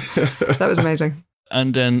 That was amazing.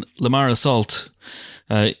 And then Lamar Assault,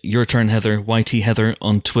 your turn, Heather, YT Heather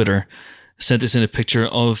on Twitter, sent us in a picture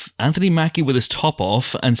of Anthony Mackie with his top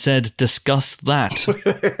off and said, discuss that.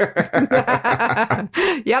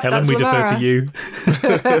 Yep, Helen, that's we Lamara. defer to you.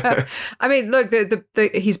 I mean, look,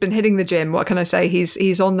 he's been hitting the gym. What can I say?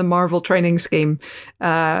 He's on the Marvel training scheme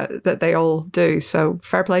that they all do. So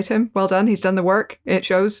fair play to him. Well done. He's done the work. It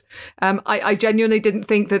shows. I genuinely didn't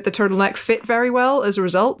think that the turtleneck fit very well as a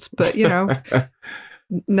result, but,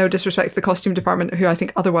 no disrespect to the costume department, who I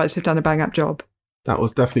think otherwise have done a bang-up job. That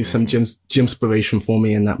was definitely some gym inspiration for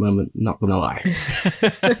me in that moment, not gonna lie.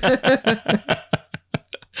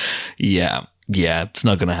 Yeah, it's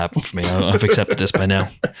not gonna happen for me. I've accepted this by now.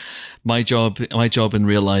 My job in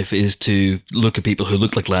real life is to look at people who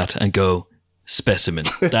look like that and go, specimen.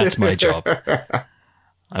 That's my job.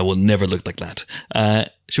 I will never look like that.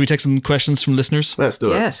 Should we take some questions from listeners? Let's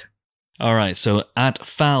do it. Yes. All right, so at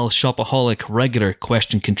Fal Shopaholic, regular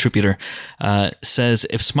question contributor, says,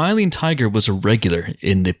 if Smiling Tiger was a regular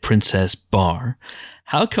in the Princess Bar,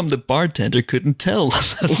 how come the bartender couldn't tell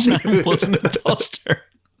that Sam was an imposter?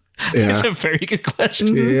 Yeah. It's a very good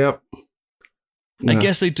question. Yep. I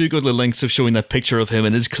guess they do go to the lengths of showing that picture of him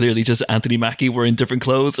and it's clearly just Anthony Mackie wearing different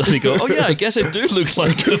clothes. And they go, oh yeah, I guess I do look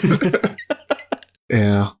like him.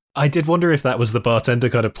 Yeah. I did wonder if that was the bartender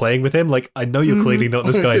kind of playing with him. Like, I know you're clearly not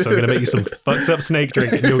this guy, so I'm going to make you some fucked up snake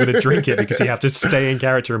drink and you're going to drink it because you have to stay in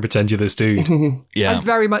character and pretend you're this dude. Yeah. I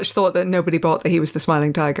very much thought that nobody bought that he was the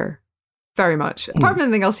Smiling Tiger. Very much. Apart from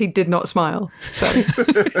anything else, he did not smile. So.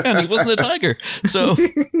 And he wasn't a tiger. So,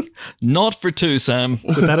 not for two, Sam.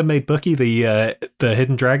 Would that have made Bucky the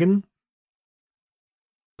hidden dragon?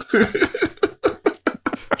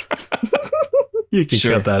 You can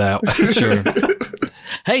cut that out. Sure.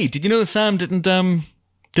 Hey, did you know that Sam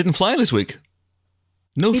didn't fly this week?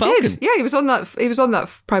 No Falcon. Did. Yeah, he was on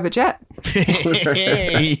that private jet.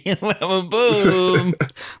 Hey, boom.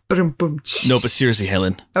 Boom, boom. No, but seriously,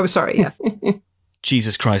 Helen. Oh, sorry. Yeah.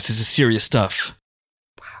 Jesus Christ, this is serious stuff.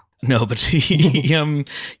 Wow. No, but he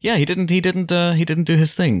didn't do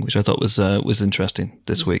his thing, which I thought was interesting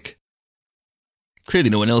this week. Clearly,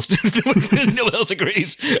 no one else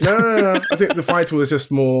agrees. No. I think the fight was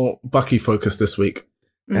just more Bucky focused this week,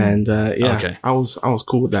 and Okay. I was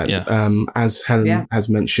cool with that. Yeah. As Helen has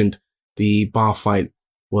mentioned, the bar fight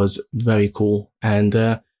was very cool, and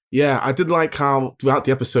I did like how throughout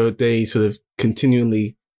the episode they sort of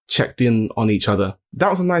continually checked in on each other. That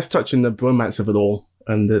was a nice touch in the bromance of it all,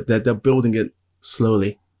 and they're building it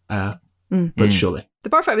slowly, but surely. The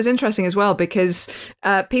bar fight was interesting as well because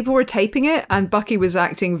people were taping it and Bucky was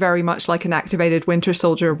acting very much like an activated Winter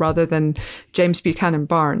Soldier rather than James Buchanan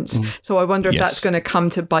Barnes. So I wonder if that's going to come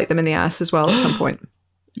to bite them in the ass as well at some point.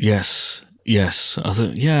 Yes. I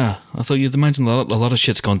thought you'd imagine a lot of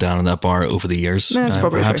shit's gone down in that bar over the years. That's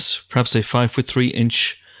probably perhaps a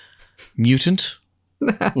 5'3" mutant.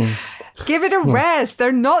 Give it a rest.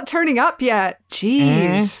 They're not turning up yet.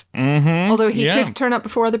 Jeez. Although he could turn up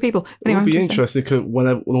before other people. Anyway, it will be interesting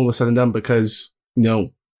when all is said and done, because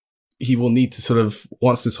he will need to sort of,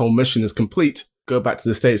 once this whole mission is complete, go back to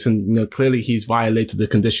the States, and clearly he's violated the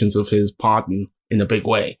conditions of his pardon in a big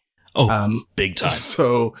way. Big time.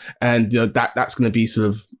 So, and that's going to be sort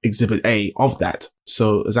of exhibit A of that.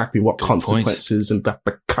 So exactly what consequences and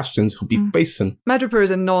repercussions he'll be facing. Madripoor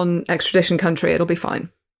is a non-extradition country. It'll be fine.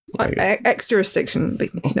 Ex-jurisdiction,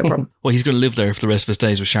 no problem. Well, he's going to live there for the rest of his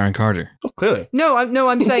days with Sharon Carter. Oh, clearly. No,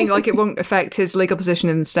 I'm saying like it won't affect his legal position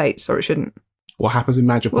in the States, or it shouldn't. What happens in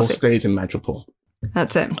Madripoor stays in Madripoor.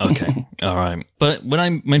 That's it. Okay. All right. But when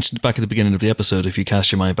I mentioned back at the beginning of the episode, if you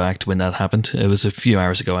cast your mind back to when that happened, it was a few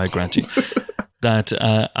hours ago, I grant you, that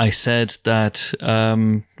I said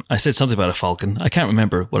something about a falcon. I can't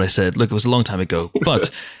remember what I said. Look, it was a long time ago. But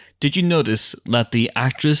did you notice that the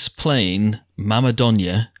actress playing Mama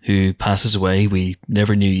Donya, who passes away, we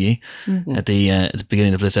never knew ye, at the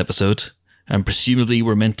beginning of this episode, and presumably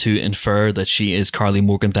we're meant to infer that she is Carly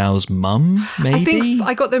Morgenthau's mum, maybe? I think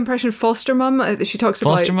I got the impression foster mum. She talks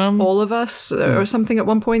about all of us or something at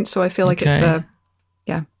one point, so I feel like it's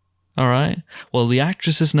yeah. All right. Well, the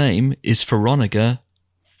actress's name is Veronica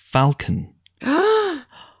Falcon.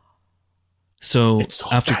 So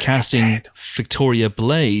after casting Victoria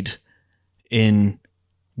Blade in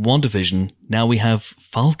WandaVision, now we have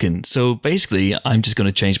Falcon. So basically, I'm just going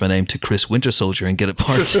to change my name to Chris Winter Soldier and get a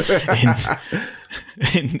part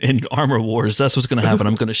in Armor Wars. That's what's going to happen.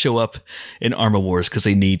 I'm going to show up in Armor Wars because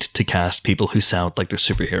they need to cast people who sound like they're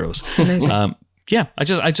superheroes. Amazing.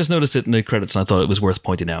 I just noticed it in the credits and I thought it was worth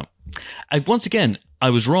pointing out. Once again,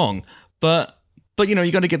 I was wrong, but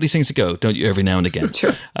you got to give these things a go, don't you? Every now and again.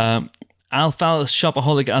 Sure. Alpha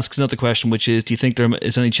Shopaholic asks another question, which is, do you think there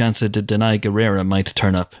is any chance that Denai Guerrera might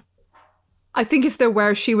turn up? I think if there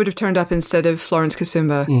were, she would have turned up instead of Florence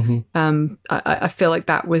Kasumba. I feel like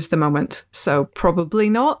that was the moment. So probably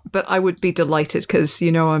not, but I would be delighted because,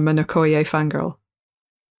 I'm an Okoye fangirl.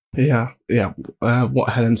 Yeah.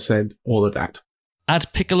 What Helen said, all of that.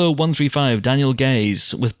 At Piccolo135, Daniel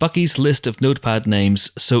Gaze, with Bucky's list of notepad names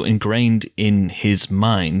so ingrained in his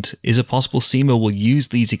mind, is it possible Simo will use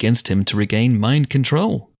these against him to regain mind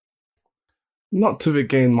control? Not to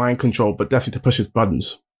regain mind control, but definitely to push his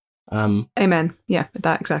buttons. Amen. Yeah,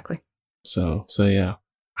 that exactly. So yeah.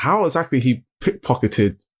 How exactly he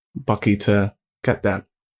pickpocketed Bucky to get that?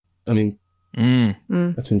 I mean,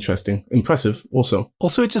 that's interesting. Impressive also.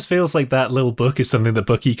 Also, it just feels like that little book is something that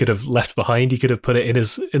Bucky could have left behind. He could have put it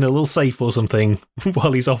in a little safe or something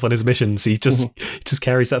while he's off on his missions. He just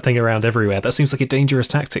carries that thing around everywhere. That seems like a dangerous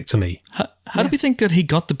tactic to me. How do we think that he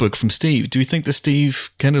got the book from Steve? Do we think that Steve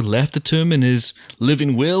kind of left it to him in his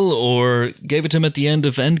living will, or gave it to him at the end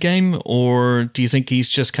of Endgame, or do you think he's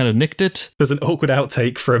just kind of nicked it? There's an awkward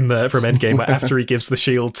outtake from Endgame where after he gives the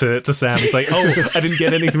shield to Sam, he's like, "Oh, I didn't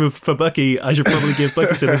get anything for Bucky. I should probably give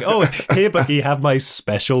Bucky something. Oh, here, Bucky, have my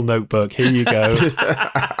special notebook. Here you go."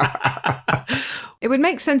 It would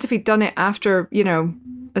make sense if he'd done it after,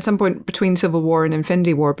 at some point between Civil War and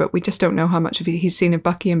Infinity War, but we just don't know how much of he's seen of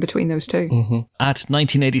Bucky in between those two. At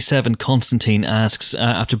 1987, Constantine asks,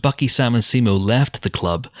 after Bucky, Sam and Simo left the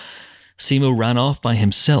club, Simo ran off by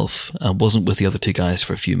himself and wasn't with the other two guys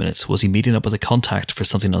for a few minutes. Was he meeting up with a contact for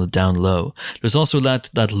something on the down low? There's also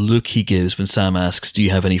that look he gives when Sam asks, do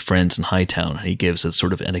you have any friends in Hightown? And he gives a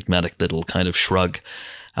sort of enigmatic little kind of shrug.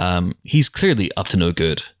 He's clearly up to no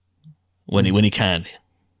good when he can.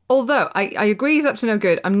 Although, I agree he's up to no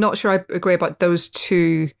good. I'm not sure I agree about those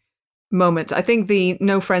two moments. I think the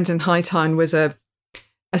no friends in Hightown was a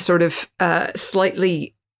sort of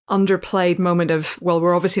slightly underplayed moment of, well,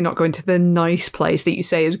 we're obviously not going to the nice place that you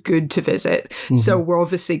say is good to visit, so we're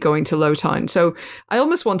obviously going to Lowtown. So I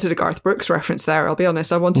almost wanted a Garth Brooks reference there, I'll be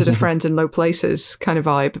honest. I wanted a friends in low places kind of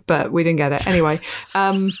vibe, but we didn't get it. Anyway,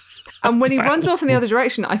 and when he runs off in the other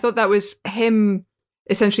direction, I thought that was him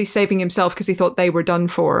essentially saving himself because he thought they were done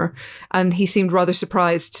for. And he seemed rather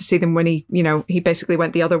surprised to see them when he basically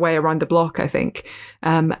went the other way around the block, I think,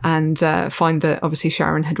 and find that obviously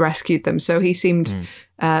Sharon had rescued them. So he seemed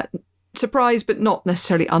surprised, but not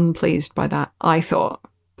necessarily unpleased by that, I thought.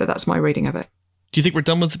 But that's my reading of it. Do you think we're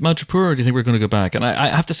done with Madripoor, or do you think we're going to go back? And I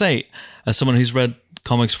have to say, as someone who's read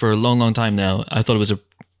comics for a long, long time now, I thought it was a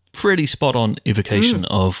pretty spot-on evocation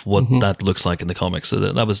of what that looks like in the comics. So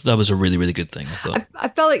that was a really, really good thing, I thought. I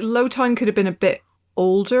felt like Lowtown could have been a bit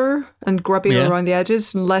older and grubbier around the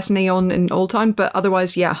edges and less neon in Old Town, but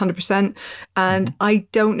otherwise, 100%. And I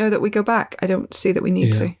don't know that we go back. I don't see that we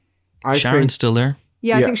need to. Sharon's still there?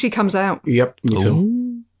 Yeah, I think she comes out. Yep, me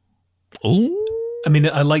too. Oh. I mean,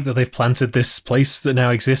 I like that they've planted this place that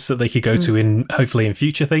now exists that they could go to hopefully in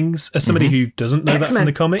future things. As somebody who doesn't know that from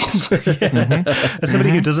the comics, as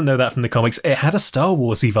somebody who doesn't know that from the comics, it had a Star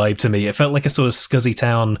Warsy vibe to me. It felt like a sort of scuzzy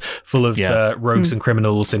town full of rogues and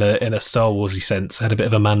criminals in a Star Warsy sense. It had a bit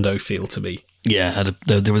of a Mando feel to me. Yeah,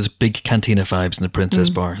 there was big cantina vibes in the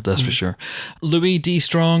Princess Bar, that's for sure. Louis D.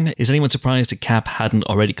 Strong, is anyone surprised that Cap hadn't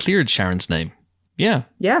already cleared Sharon's name? Yeah.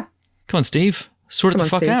 Yeah. Come on, Steve. Sort it the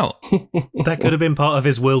fuck out. That could have been part of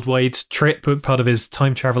his worldwide trip, part of his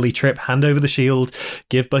time travel-y trip. Hand over the shield,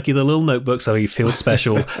 give Bucky the little notebook so he feels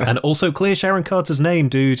special, and also clear Sharon Carter's name,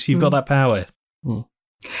 dude. You've got that power.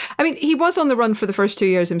 I mean, he was on the run for the first 2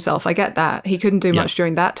 years himself. I get that. He couldn't do much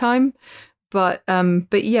during that time. But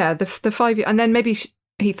yeah, the 5 years. And then maybe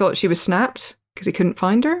he thought she was snapped because he couldn't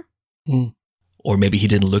find her. Or maybe he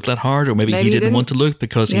didn't look that hard, or maybe he didn't want to look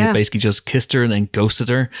because he had basically just kissed her and then ghosted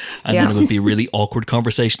her, and then it would be a really awkward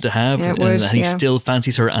conversation to have. Yeah, and he still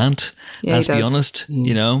fancies her aunt, let's be honest.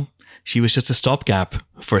 You know, she was just a stopgap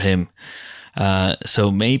for him. So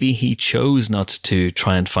maybe he chose not to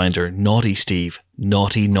try and find her. Naughty Steve.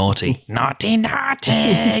 Naughty. Naughty. At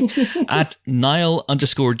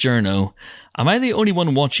Niall_Journo, am I the only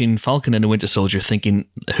one watching Falcon and the Winter Soldier thinking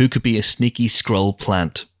who could be a sneaky Skrull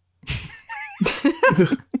plant?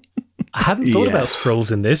 I hadn't thought about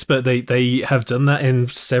Skrulls in this, but they have done that in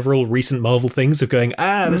several recent Marvel things of going,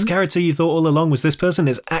 this character you thought all along was this person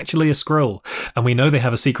is actually a Skrull. And we know they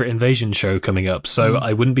have a Secret Invasion show coming up, so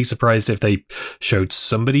I wouldn't be surprised if they showed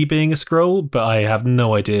somebody being a Skrull, but I have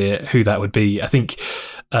no idea who that would be. I think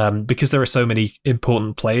because there are so many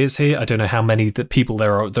important players here, I don't know how many people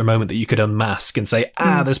there are at the moment that you could unmask and say,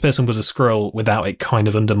 this person was a Skrull without it kind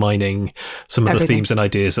of undermining some of the themes and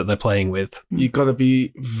ideas that they're playing with. You got to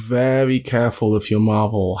be very careful if you're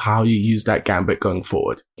Marvel how you use that gambit going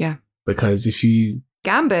forward. Yeah. Because if you...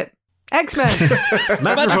 Gambit. X-Men.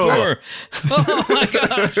 Madripoor. Oh my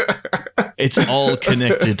god. It's all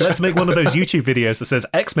connected. Let's make one of those YouTube videos that says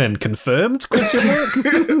X-Men confirmed? ? Gosh,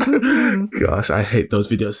 I hate those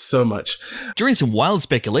videos so much. During some wild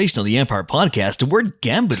speculation on the Empire podcast, the word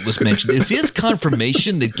Gambit was mentioned. Is this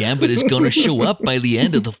confirmation that Gambit is going to show up by the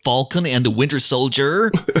end of the Falcon and the Winter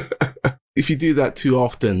Soldier? If you do that too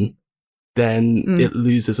often, then it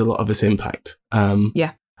loses a lot of its impact.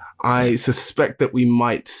 Yeah. I suspect that we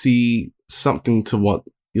might see something to what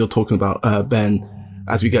you're talking about, Ben,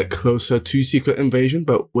 as we get closer to Secret Invasion,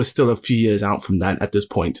 but we're still a few years out from that at this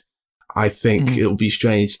point. I think it'll be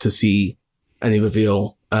strange to see any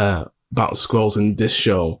reveal about Skrulls in this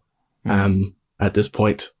show at this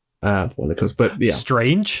point when it comes. But yeah,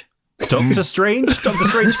 Strange. Doctor Strange? Doctor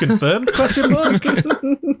Strange confirmed? Question mark.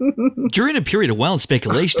 During a period of wild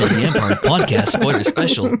speculation on the Empire podcast spoiler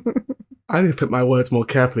special. I need to put my words more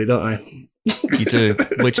carefully, don't I? You do,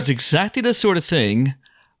 which is exactly the sort of thing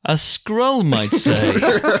a Skrull might say.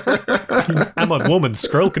 Amon Warmann,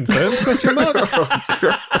 Skrull confirmed? Question mark.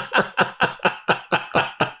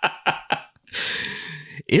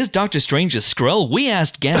 Is Doctor Strange a Skrull? We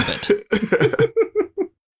asked Gambit.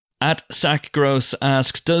 At Sack Gross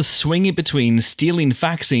asks, does swinging between stealing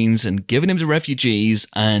vaccines and giving them to refugees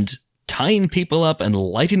and tying people up and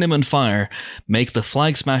lighting them on fire make the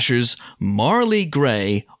Flag Smashers morally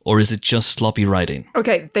grey, or is it just sloppy writing?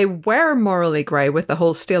 Okay, they were morally grey with the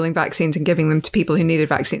whole stealing vaccines and giving them to people who needed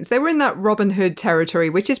vaccines. They were in that Robin Hood territory,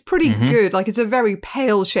 which is pretty good. Like, it's a very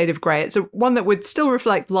pale shade of grey. It's one that would still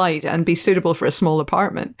reflect light and be suitable for a small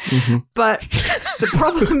apartment. But the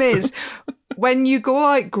problem is, when you go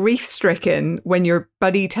out grief-stricken, when your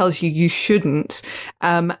buddy tells you shouldn't,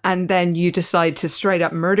 and then you decide to straight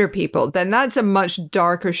up murder people, then that's a much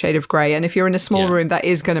darker shade of grey. And if you're in a small room, that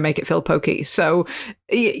is going to make it feel pokey. So,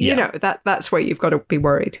 you know, that's where you've got to be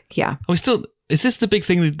worried. Yeah. Is this the big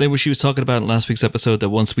thing that she was talking about in last week's episode, that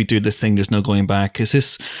once we do this thing, there's no going back? Is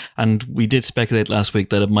this, and we did speculate last week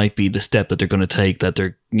that it might be the step that they're going to take, that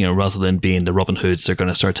they're, you know, rather than being the Robin Hoods, they're going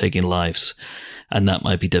to start taking lives. and that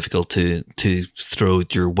might be difficult to throw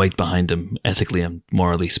your weight behind him, ethically and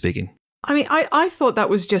morally speaking. I mean, I thought that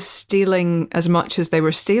was just stealing as much as they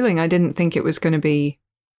were stealing. I didn't think it was going to be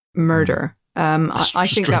murder. I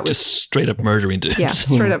think that was just straight up murdering dudes. Yeah,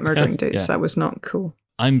 straight up murdering dudes. That was not cool.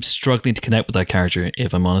 I'm struggling to connect with that character,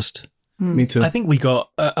 if I'm honest. Me too. I think we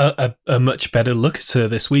got a much better look at her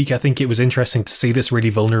this week. I think it was interesting to see this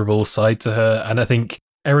really vulnerable side to her, and I think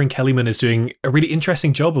Erin Kellyman is doing a really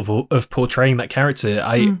interesting job of portraying that character.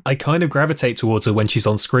 I kind of gravitate towards her when she's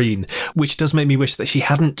on screen, which does make me wish that she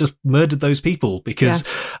hadn't just murdered those people, because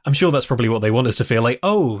I'm sure that's probably what they want us to feel like,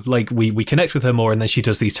 oh, like we connect with her more and then she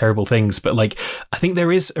does these terrible things. But like, I think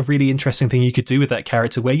there is a really interesting thing you could do with that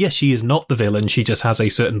character where, yes, she is not the villain. She just has a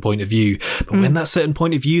certain point of view. But when that certain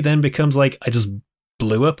point of view then becomes like, I just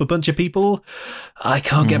blew up a bunch of people, I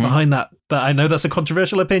can't get behind that. I know that's a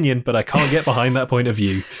controversial opinion, but I can't get behind that point of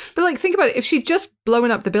view. But like, think about it. If she'd just blown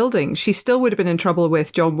up the building, she still would have been in trouble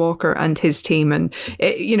with John Walker and his team. And,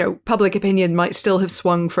 public opinion might still have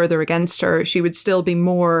swung further against her. She would still be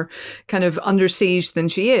more kind of under siege than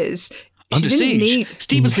she is. Under siege?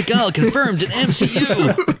 Steven Seagal confirmed in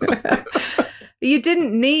MCU. You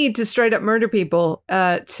didn't need to straight up murder people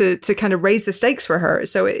to kind of raise the stakes for her.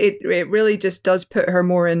 So it really just does put her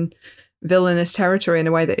more in villainous territory in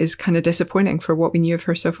a way that is kind of disappointing for what we knew of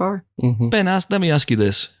her so far. Mm-hmm. Ben, let me ask you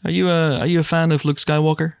this: Are you a fan of Luke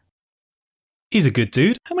Skywalker? He's a good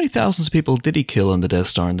dude. How many thousands of people did he kill on the Death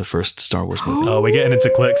Star in the first Star Wars movie? Oh, we're getting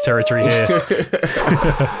into Clerks territory here.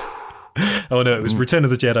 Oh no, it was Return of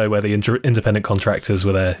the Jedi where the independent contractors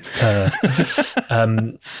were there.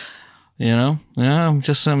 Yeah, I'm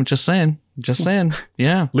just saying.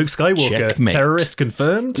 Yeah. Luke Skywalker, Checkmate. terrorist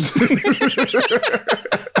confirmed.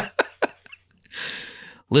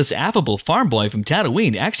 This affable farm boy from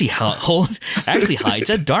Tatooine actually hides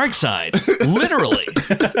a dark side. Literally.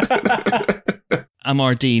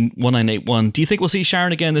 MRD 1981. Do you think we'll see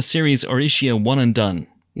Sharon again in this series, or is she a one and done?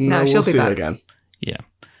 No, she'll be back again.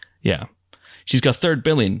 Yeah. She's got third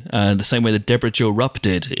billing, the same way that Deborah Jo Rupp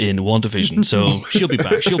did in WandaVision. So she'll be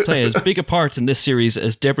back. She'll play as big a part in this series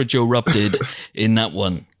as Deborah Jo Rupp did in that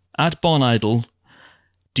one. At Bon Idol,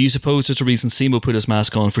 do you suppose there's a reason Simo put his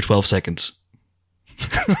mask on for 12 seconds?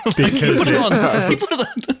 Because he put it on.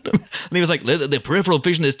 And he was like, the peripheral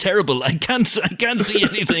vision is terrible. I can't see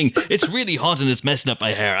anything. It's really hot and it's messing up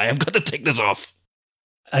my hair. I have got to take this off.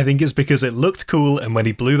 I think it's because it looked cool, and when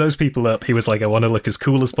he blew those people up, he was like, I want to look as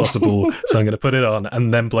cool as possible, so I'm going to put it on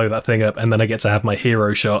and then blow that thing up, and then I get to have my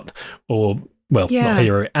hero shot, or, well, not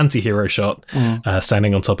hero, anti-hero shot,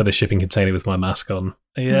 standing on top of the shipping container with my mask on.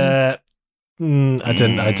 Yeah, I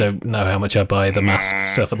don't know how much I buy the mask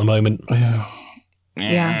stuff at the moment.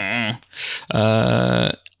 Yeah.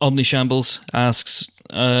 Omni Shambles asks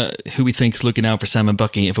who we think's looking out for Sam and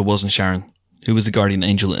Bucky if it wasn't Sharon. Who was the guardian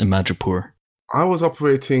angel in Madripoor? I was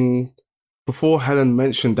operating before Helen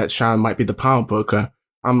mentioned that Sharon might be the power broker.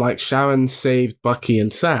 I'm like, Sharon saved Bucky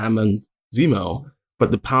and Sam and Zemo,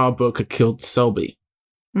 but the power broker killed Selby.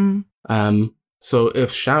 So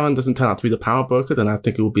if Sharon doesn't turn out to be the power broker, then I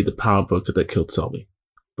think it will be the power broker that killed Selby.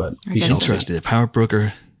 But he's interested. The power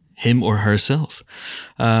broker, him or herself.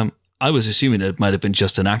 I was assuming it might have been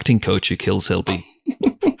just an acting coach who killed Selby.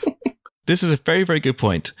 This is a very, very good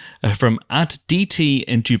point. From at DT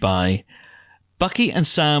in Dubai. Bucky and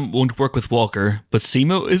Sam won't work with Walker, but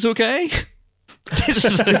Simo is okay? This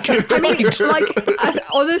is a good point. I mean,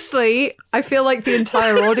 honestly, I feel like the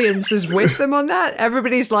entire audience is with them on that.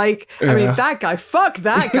 Everybody's like, I mean, that guy, fuck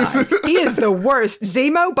that guy. He is the worst.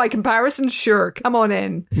 Zemo, by comparison, sure, come on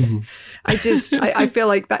in. Mm-hmm. I feel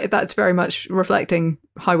like that's very much reflecting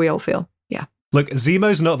how we all feel. Yeah. Look,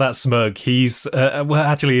 Zemo's not that smug. He's,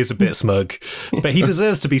 actually is a bit smug. But he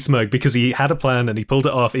deserves to be smug because he had a plan and he pulled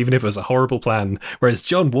it off, even if it was a horrible plan. Whereas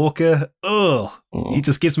John Walker, he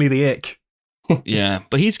just gives me the ick. Yeah,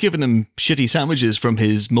 but he's given him shitty sandwiches from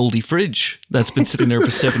his mouldy fridge that's been sitting there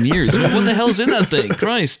for 7 years. I mean, what the hell's in that thing?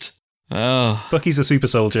 Christ. Oh. Bucky's a super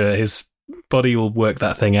soldier. His body will work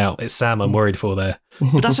that thing out. It's Sam I'm worried for there.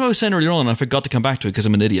 But that's what I was saying earlier on. I forgot to come back to it because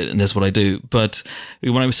I'm an idiot and that's what I do. But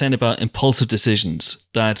when I was saying about impulsive decisions,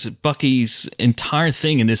 that Bucky's entire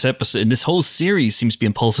thing in this episode, in this whole series, seems to be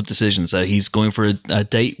impulsive decisions. He's going for a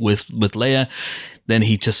date with Leia, then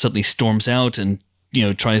he just suddenly storms out and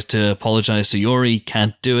tries to apologize to Yori,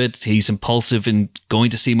 can't do it. He's impulsive in going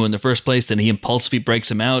to Simo in the first place, then he impulsively breaks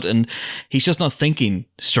him out, and he's just not thinking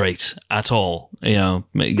straight at all.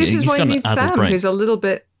 This is why you need Sam, who's a little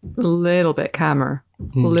bit calmer. Little bit calmer.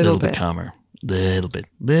 Little bit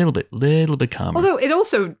calmer. Although it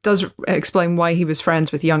also does explain why he was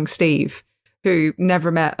friends with young Steve, who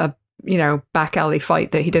never met a back alley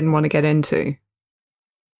fight that he didn't want to get into.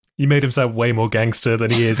 You made him sound way more gangster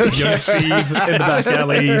than he is. Young Steve in the back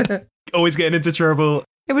alley, always getting into trouble.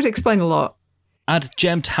 It would explain a lot. At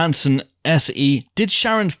Gemt Hansen SE, did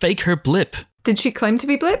Sharon fake her blip? Did she claim to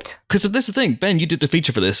be blipped? Because this is the thing, Ben, you did the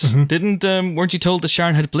feature for this. Weren't you told that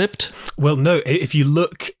Sharon had blipped? Well, no, if you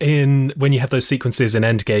look in, when you have those sequences in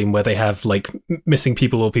Endgame where they have like missing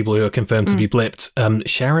people or people who are confirmed to be blipped,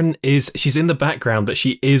 Sharon she's in the background, but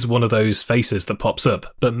she is one of those faces that pops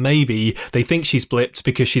up. But maybe they think she's blipped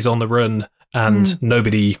because she's on the run and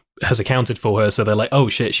nobody has accounted for her, so they're like, oh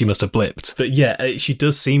shit, she must have blipped. But yeah, she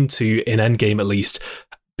does seem to, in Endgame at least,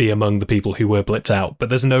 be among the people who were blipped out, but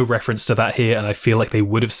there's no reference to that here, and I feel like they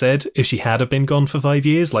would have said if she had have been gone for 5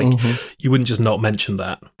 years, like you wouldn't just not mention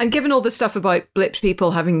that. And given all the stuff about blipped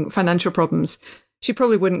people having financial problems, she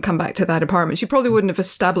probably wouldn't come back to that apartment. She probably wouldn't have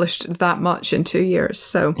established that much in 2 years,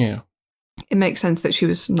 so it makes sense that she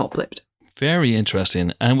was not blipped. Very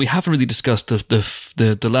interesting. And we haven't really discussed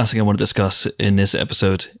the last thing I want to discuss in this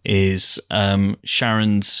episode is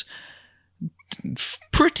Sharon's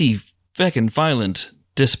pretty fucking violent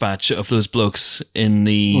dispatch of those blokes in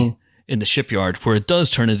the shipyard, where it does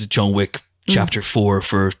turn into John Wick chapter 4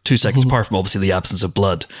 for 2 seconds, apart from obviously the absence of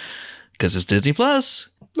blood, because it's Disney Plus.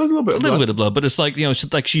 There's a little bit of blood, but it's like,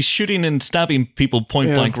 she's shooting and stabbing people point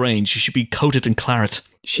blank range. She should be coated in claret.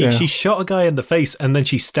 She shot a guy in the face and then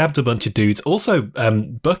she stabbed a bunch of dudes. Also,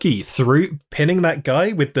 Bucky pinning that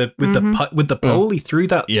guy with the pole. He threw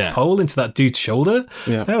that pole into that dude's shoulder.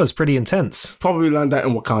 Yeah. That was pretty intense. Probably learned that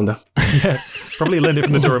in Wakanda. Yeah, probably learned it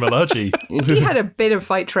from the Dora Milaje. He had a bit of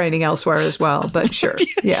fight training elsewhere as well, but sure.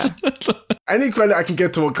 Yeah. Any credit I can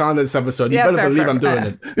give to Wakanda this episode, you better believe I'm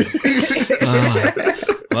doing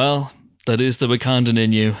it. Well, that is the Wakandan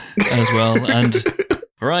in you as well. And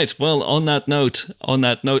right, well, on that note,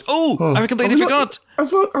 I completely forgot.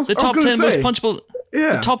 The top 10 most punchable.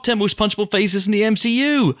 Yeah. The top 10 most punchable faces in the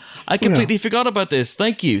MCU. I completely forgot about this.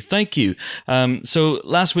 Thank you. So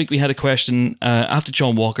last week we had a question after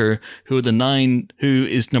John Walker, who are the 9, who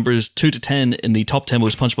is numbers 2 to 10 in the top 10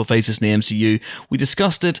 most punchable faces in the MCU. We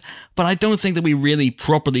discussed it, but I don't think that we really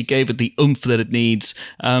properly gave it the oomph that it needs.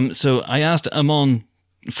 So I asked Amon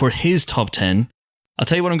for his top 10. I'll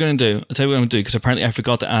tell you what I'm going to do, because apparently I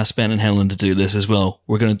forgot to ask Ben and Helen to do this as well.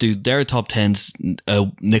 We're going to do their top 10s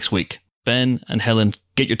next week. Ben and Helen,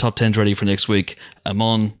 get your top 10s ready for next week.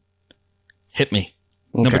 Amon, hit me.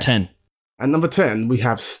 Okay. Number 10. At number 10, we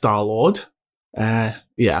have Star-Lord. I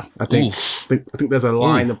think there's a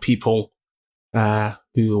line of people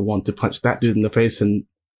who want to punch that dude in the face, and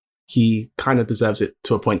he kind of deserves it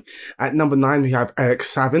to a point. At number 9, we have Eric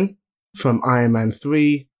Savin from Iron Man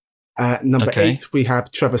 3. At number 8, we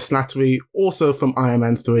have Trevor Slattery, also from Iron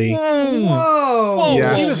Man 3. Whoa!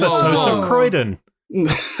 Yes. He was the toast of Croydon.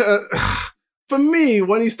 For me,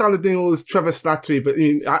 when he started doing all this Trevor Slattery, but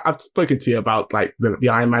I've spoken to you about like the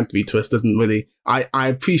Iron Man 3 twist doesn't really. I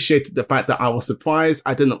appreciated the fact that I was surprised.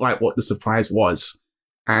 I didn't like what the surprise was,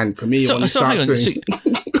 and for me, when he starts doing,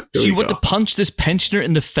 so you want to punch this pensioner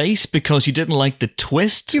in the face because you didn't like the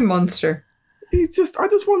twist? You monster! I just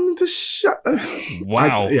wanted him to shut.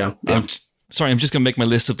 Wow. Sorry, I'm just going to make my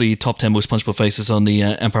list of the top 10 most punchable faces on the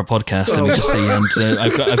Empire podcast. Let me just see. And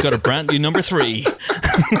I've got a brand new number 3.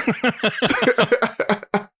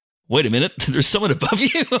 Wait a minute. There's someone above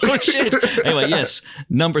you? Oh, shit. Anyway, yes.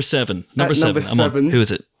 Number 7. Number 7. Who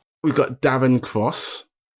is it? We've got Darren Cross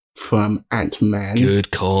from Ant-Man.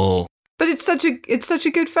 Good call. But it's such a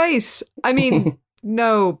good face. I mean...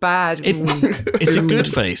 No, bad. It's a good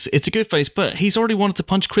face. It's a good face, but he's already wanted to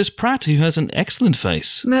punch Chris Pratt, who has an excellent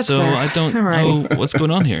face. That's so fair. I don't know what's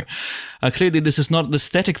going on here. Clearly, this is not an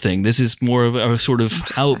aesthetic thing. This is more of a sort of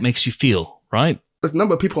how it makes you feel, right? There's a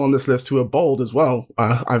number of people on this list who are bold as well.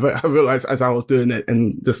 I realized as I was doing it,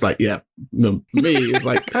 and just like, me, it's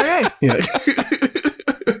like, okay.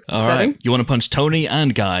 All right. You want to punch Tony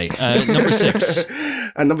and Guy. Number 6.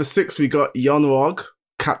 At number 6, we got Yon-Rogg,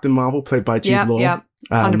 Captain Marvel, played by Jude Law. Yeah,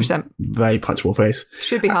 100%. Very punchable face.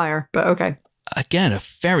 Should be higher, but okay. Again, a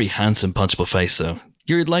very handsome punchable face, though.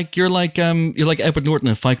 You're like Edward Norton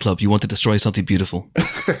in Fight Club. You want to destroy something beautiful.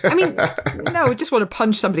 I mean, no, I just want to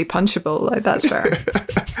punch somebody punchable. Like, that's fair.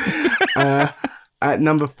 At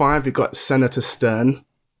number 5, we got Senator Stern,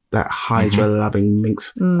 that Hydra-loving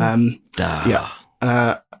minx.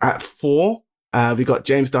 At 4, we got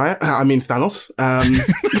James Dyer. Thanos.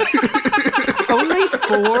 Only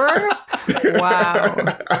 4? Wow.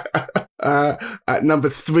 At number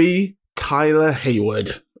 3, Tyler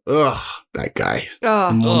Hayward. Ugh, that guy.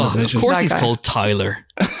 Of course he's called Tyler.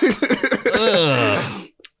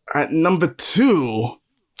 At number 2,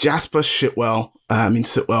 Jasper Sitwell.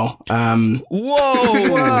 Sitwell.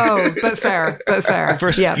 Whoa! But fair.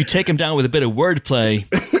 First, you take him down with a bit of wordplay,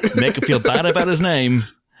 make him feel bad about his name,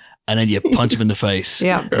 and then you punch him in the face.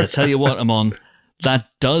 Yeah. And I tell you what, Amon, that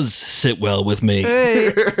does sit well with me.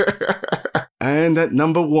 Hey. And at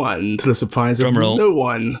number 1, to the surprise of no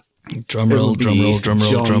one. Drum roll.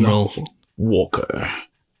 Walker.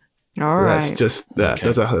 All right. That's just that.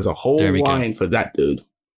 Okay. There's a whole line for that dude.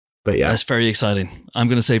 But yeah, that's very exciting. I'm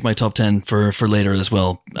going to save my top 10 for later as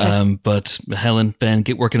well. Okay. But Helen, Ben,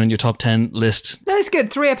 get working on your top 10 list. That's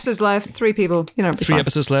good. 3 episodes left. 3 people. 3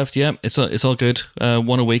 episodes left. Yeah, it's all good.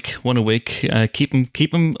 One a week. Keep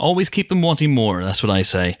them. Always keep them wanting more. That's what I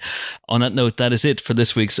say. On that note, that is it for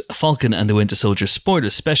this week's Falcon and the Winter Soldier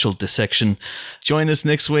spoiler special dissection. Join us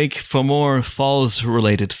next week for more Falls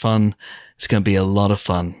related fun. It's going to be a lot of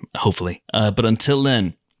fun, hopefully. But until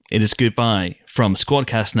then, it is goodbye from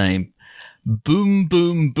Squadcast name Boom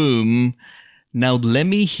Boom Boom. Now let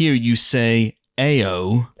me hear you say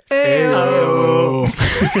Ayo. Ayo.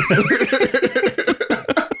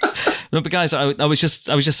 No, but guys, I was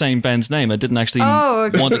just saying Ben's name. I didn't actually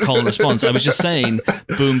want to call a response. I was just saying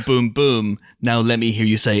Boom Boom Boom. Now let me hear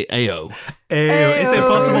you say Ayo. Ayo. Is it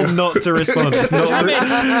possible not to respond? It's not.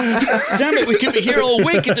 Damn it! We could be here all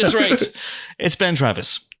week at this rate. It's Ben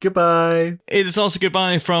Travis. Goodbye. It is also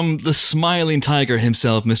goodbye from the smiling tiger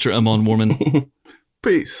himself, Mr. Amon Warmann.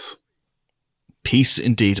 Peace. Peace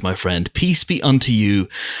indeed, my friend. Peace be unto you.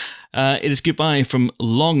 It is goodbye from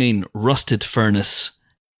longing rusted furnace.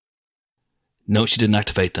 No, she didn't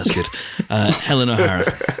activate. That's good. Helen O'Hara.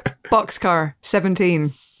 Boxcar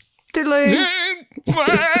 17. Toodaloo.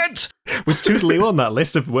 What? Was Toodaloo on that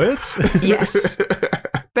list of words? Yes.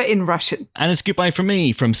 But in Russian. And it's goodbye from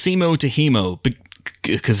me, from Simo to Hemo,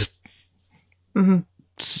 because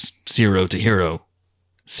zero to hero.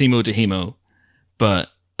 Simo to Hemo. But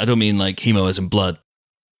I don't mean like Hemo as in blood.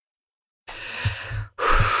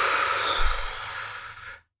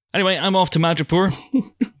 Anyway, I'm off to Madripoor,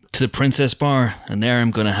 to the Princess Bar, and there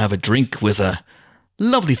I'm going to have a drink with a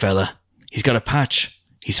lovely fella. He's got a patch.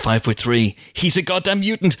 He's 5'3". He's a goddamn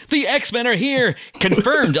mutant. The X-Men are here.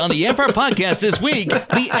 Confirmed on the Empire Podcast this week.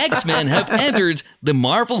 The X-Men have entered the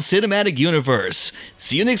Marvel Cinematic Universe.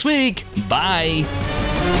 See you next week. Bye.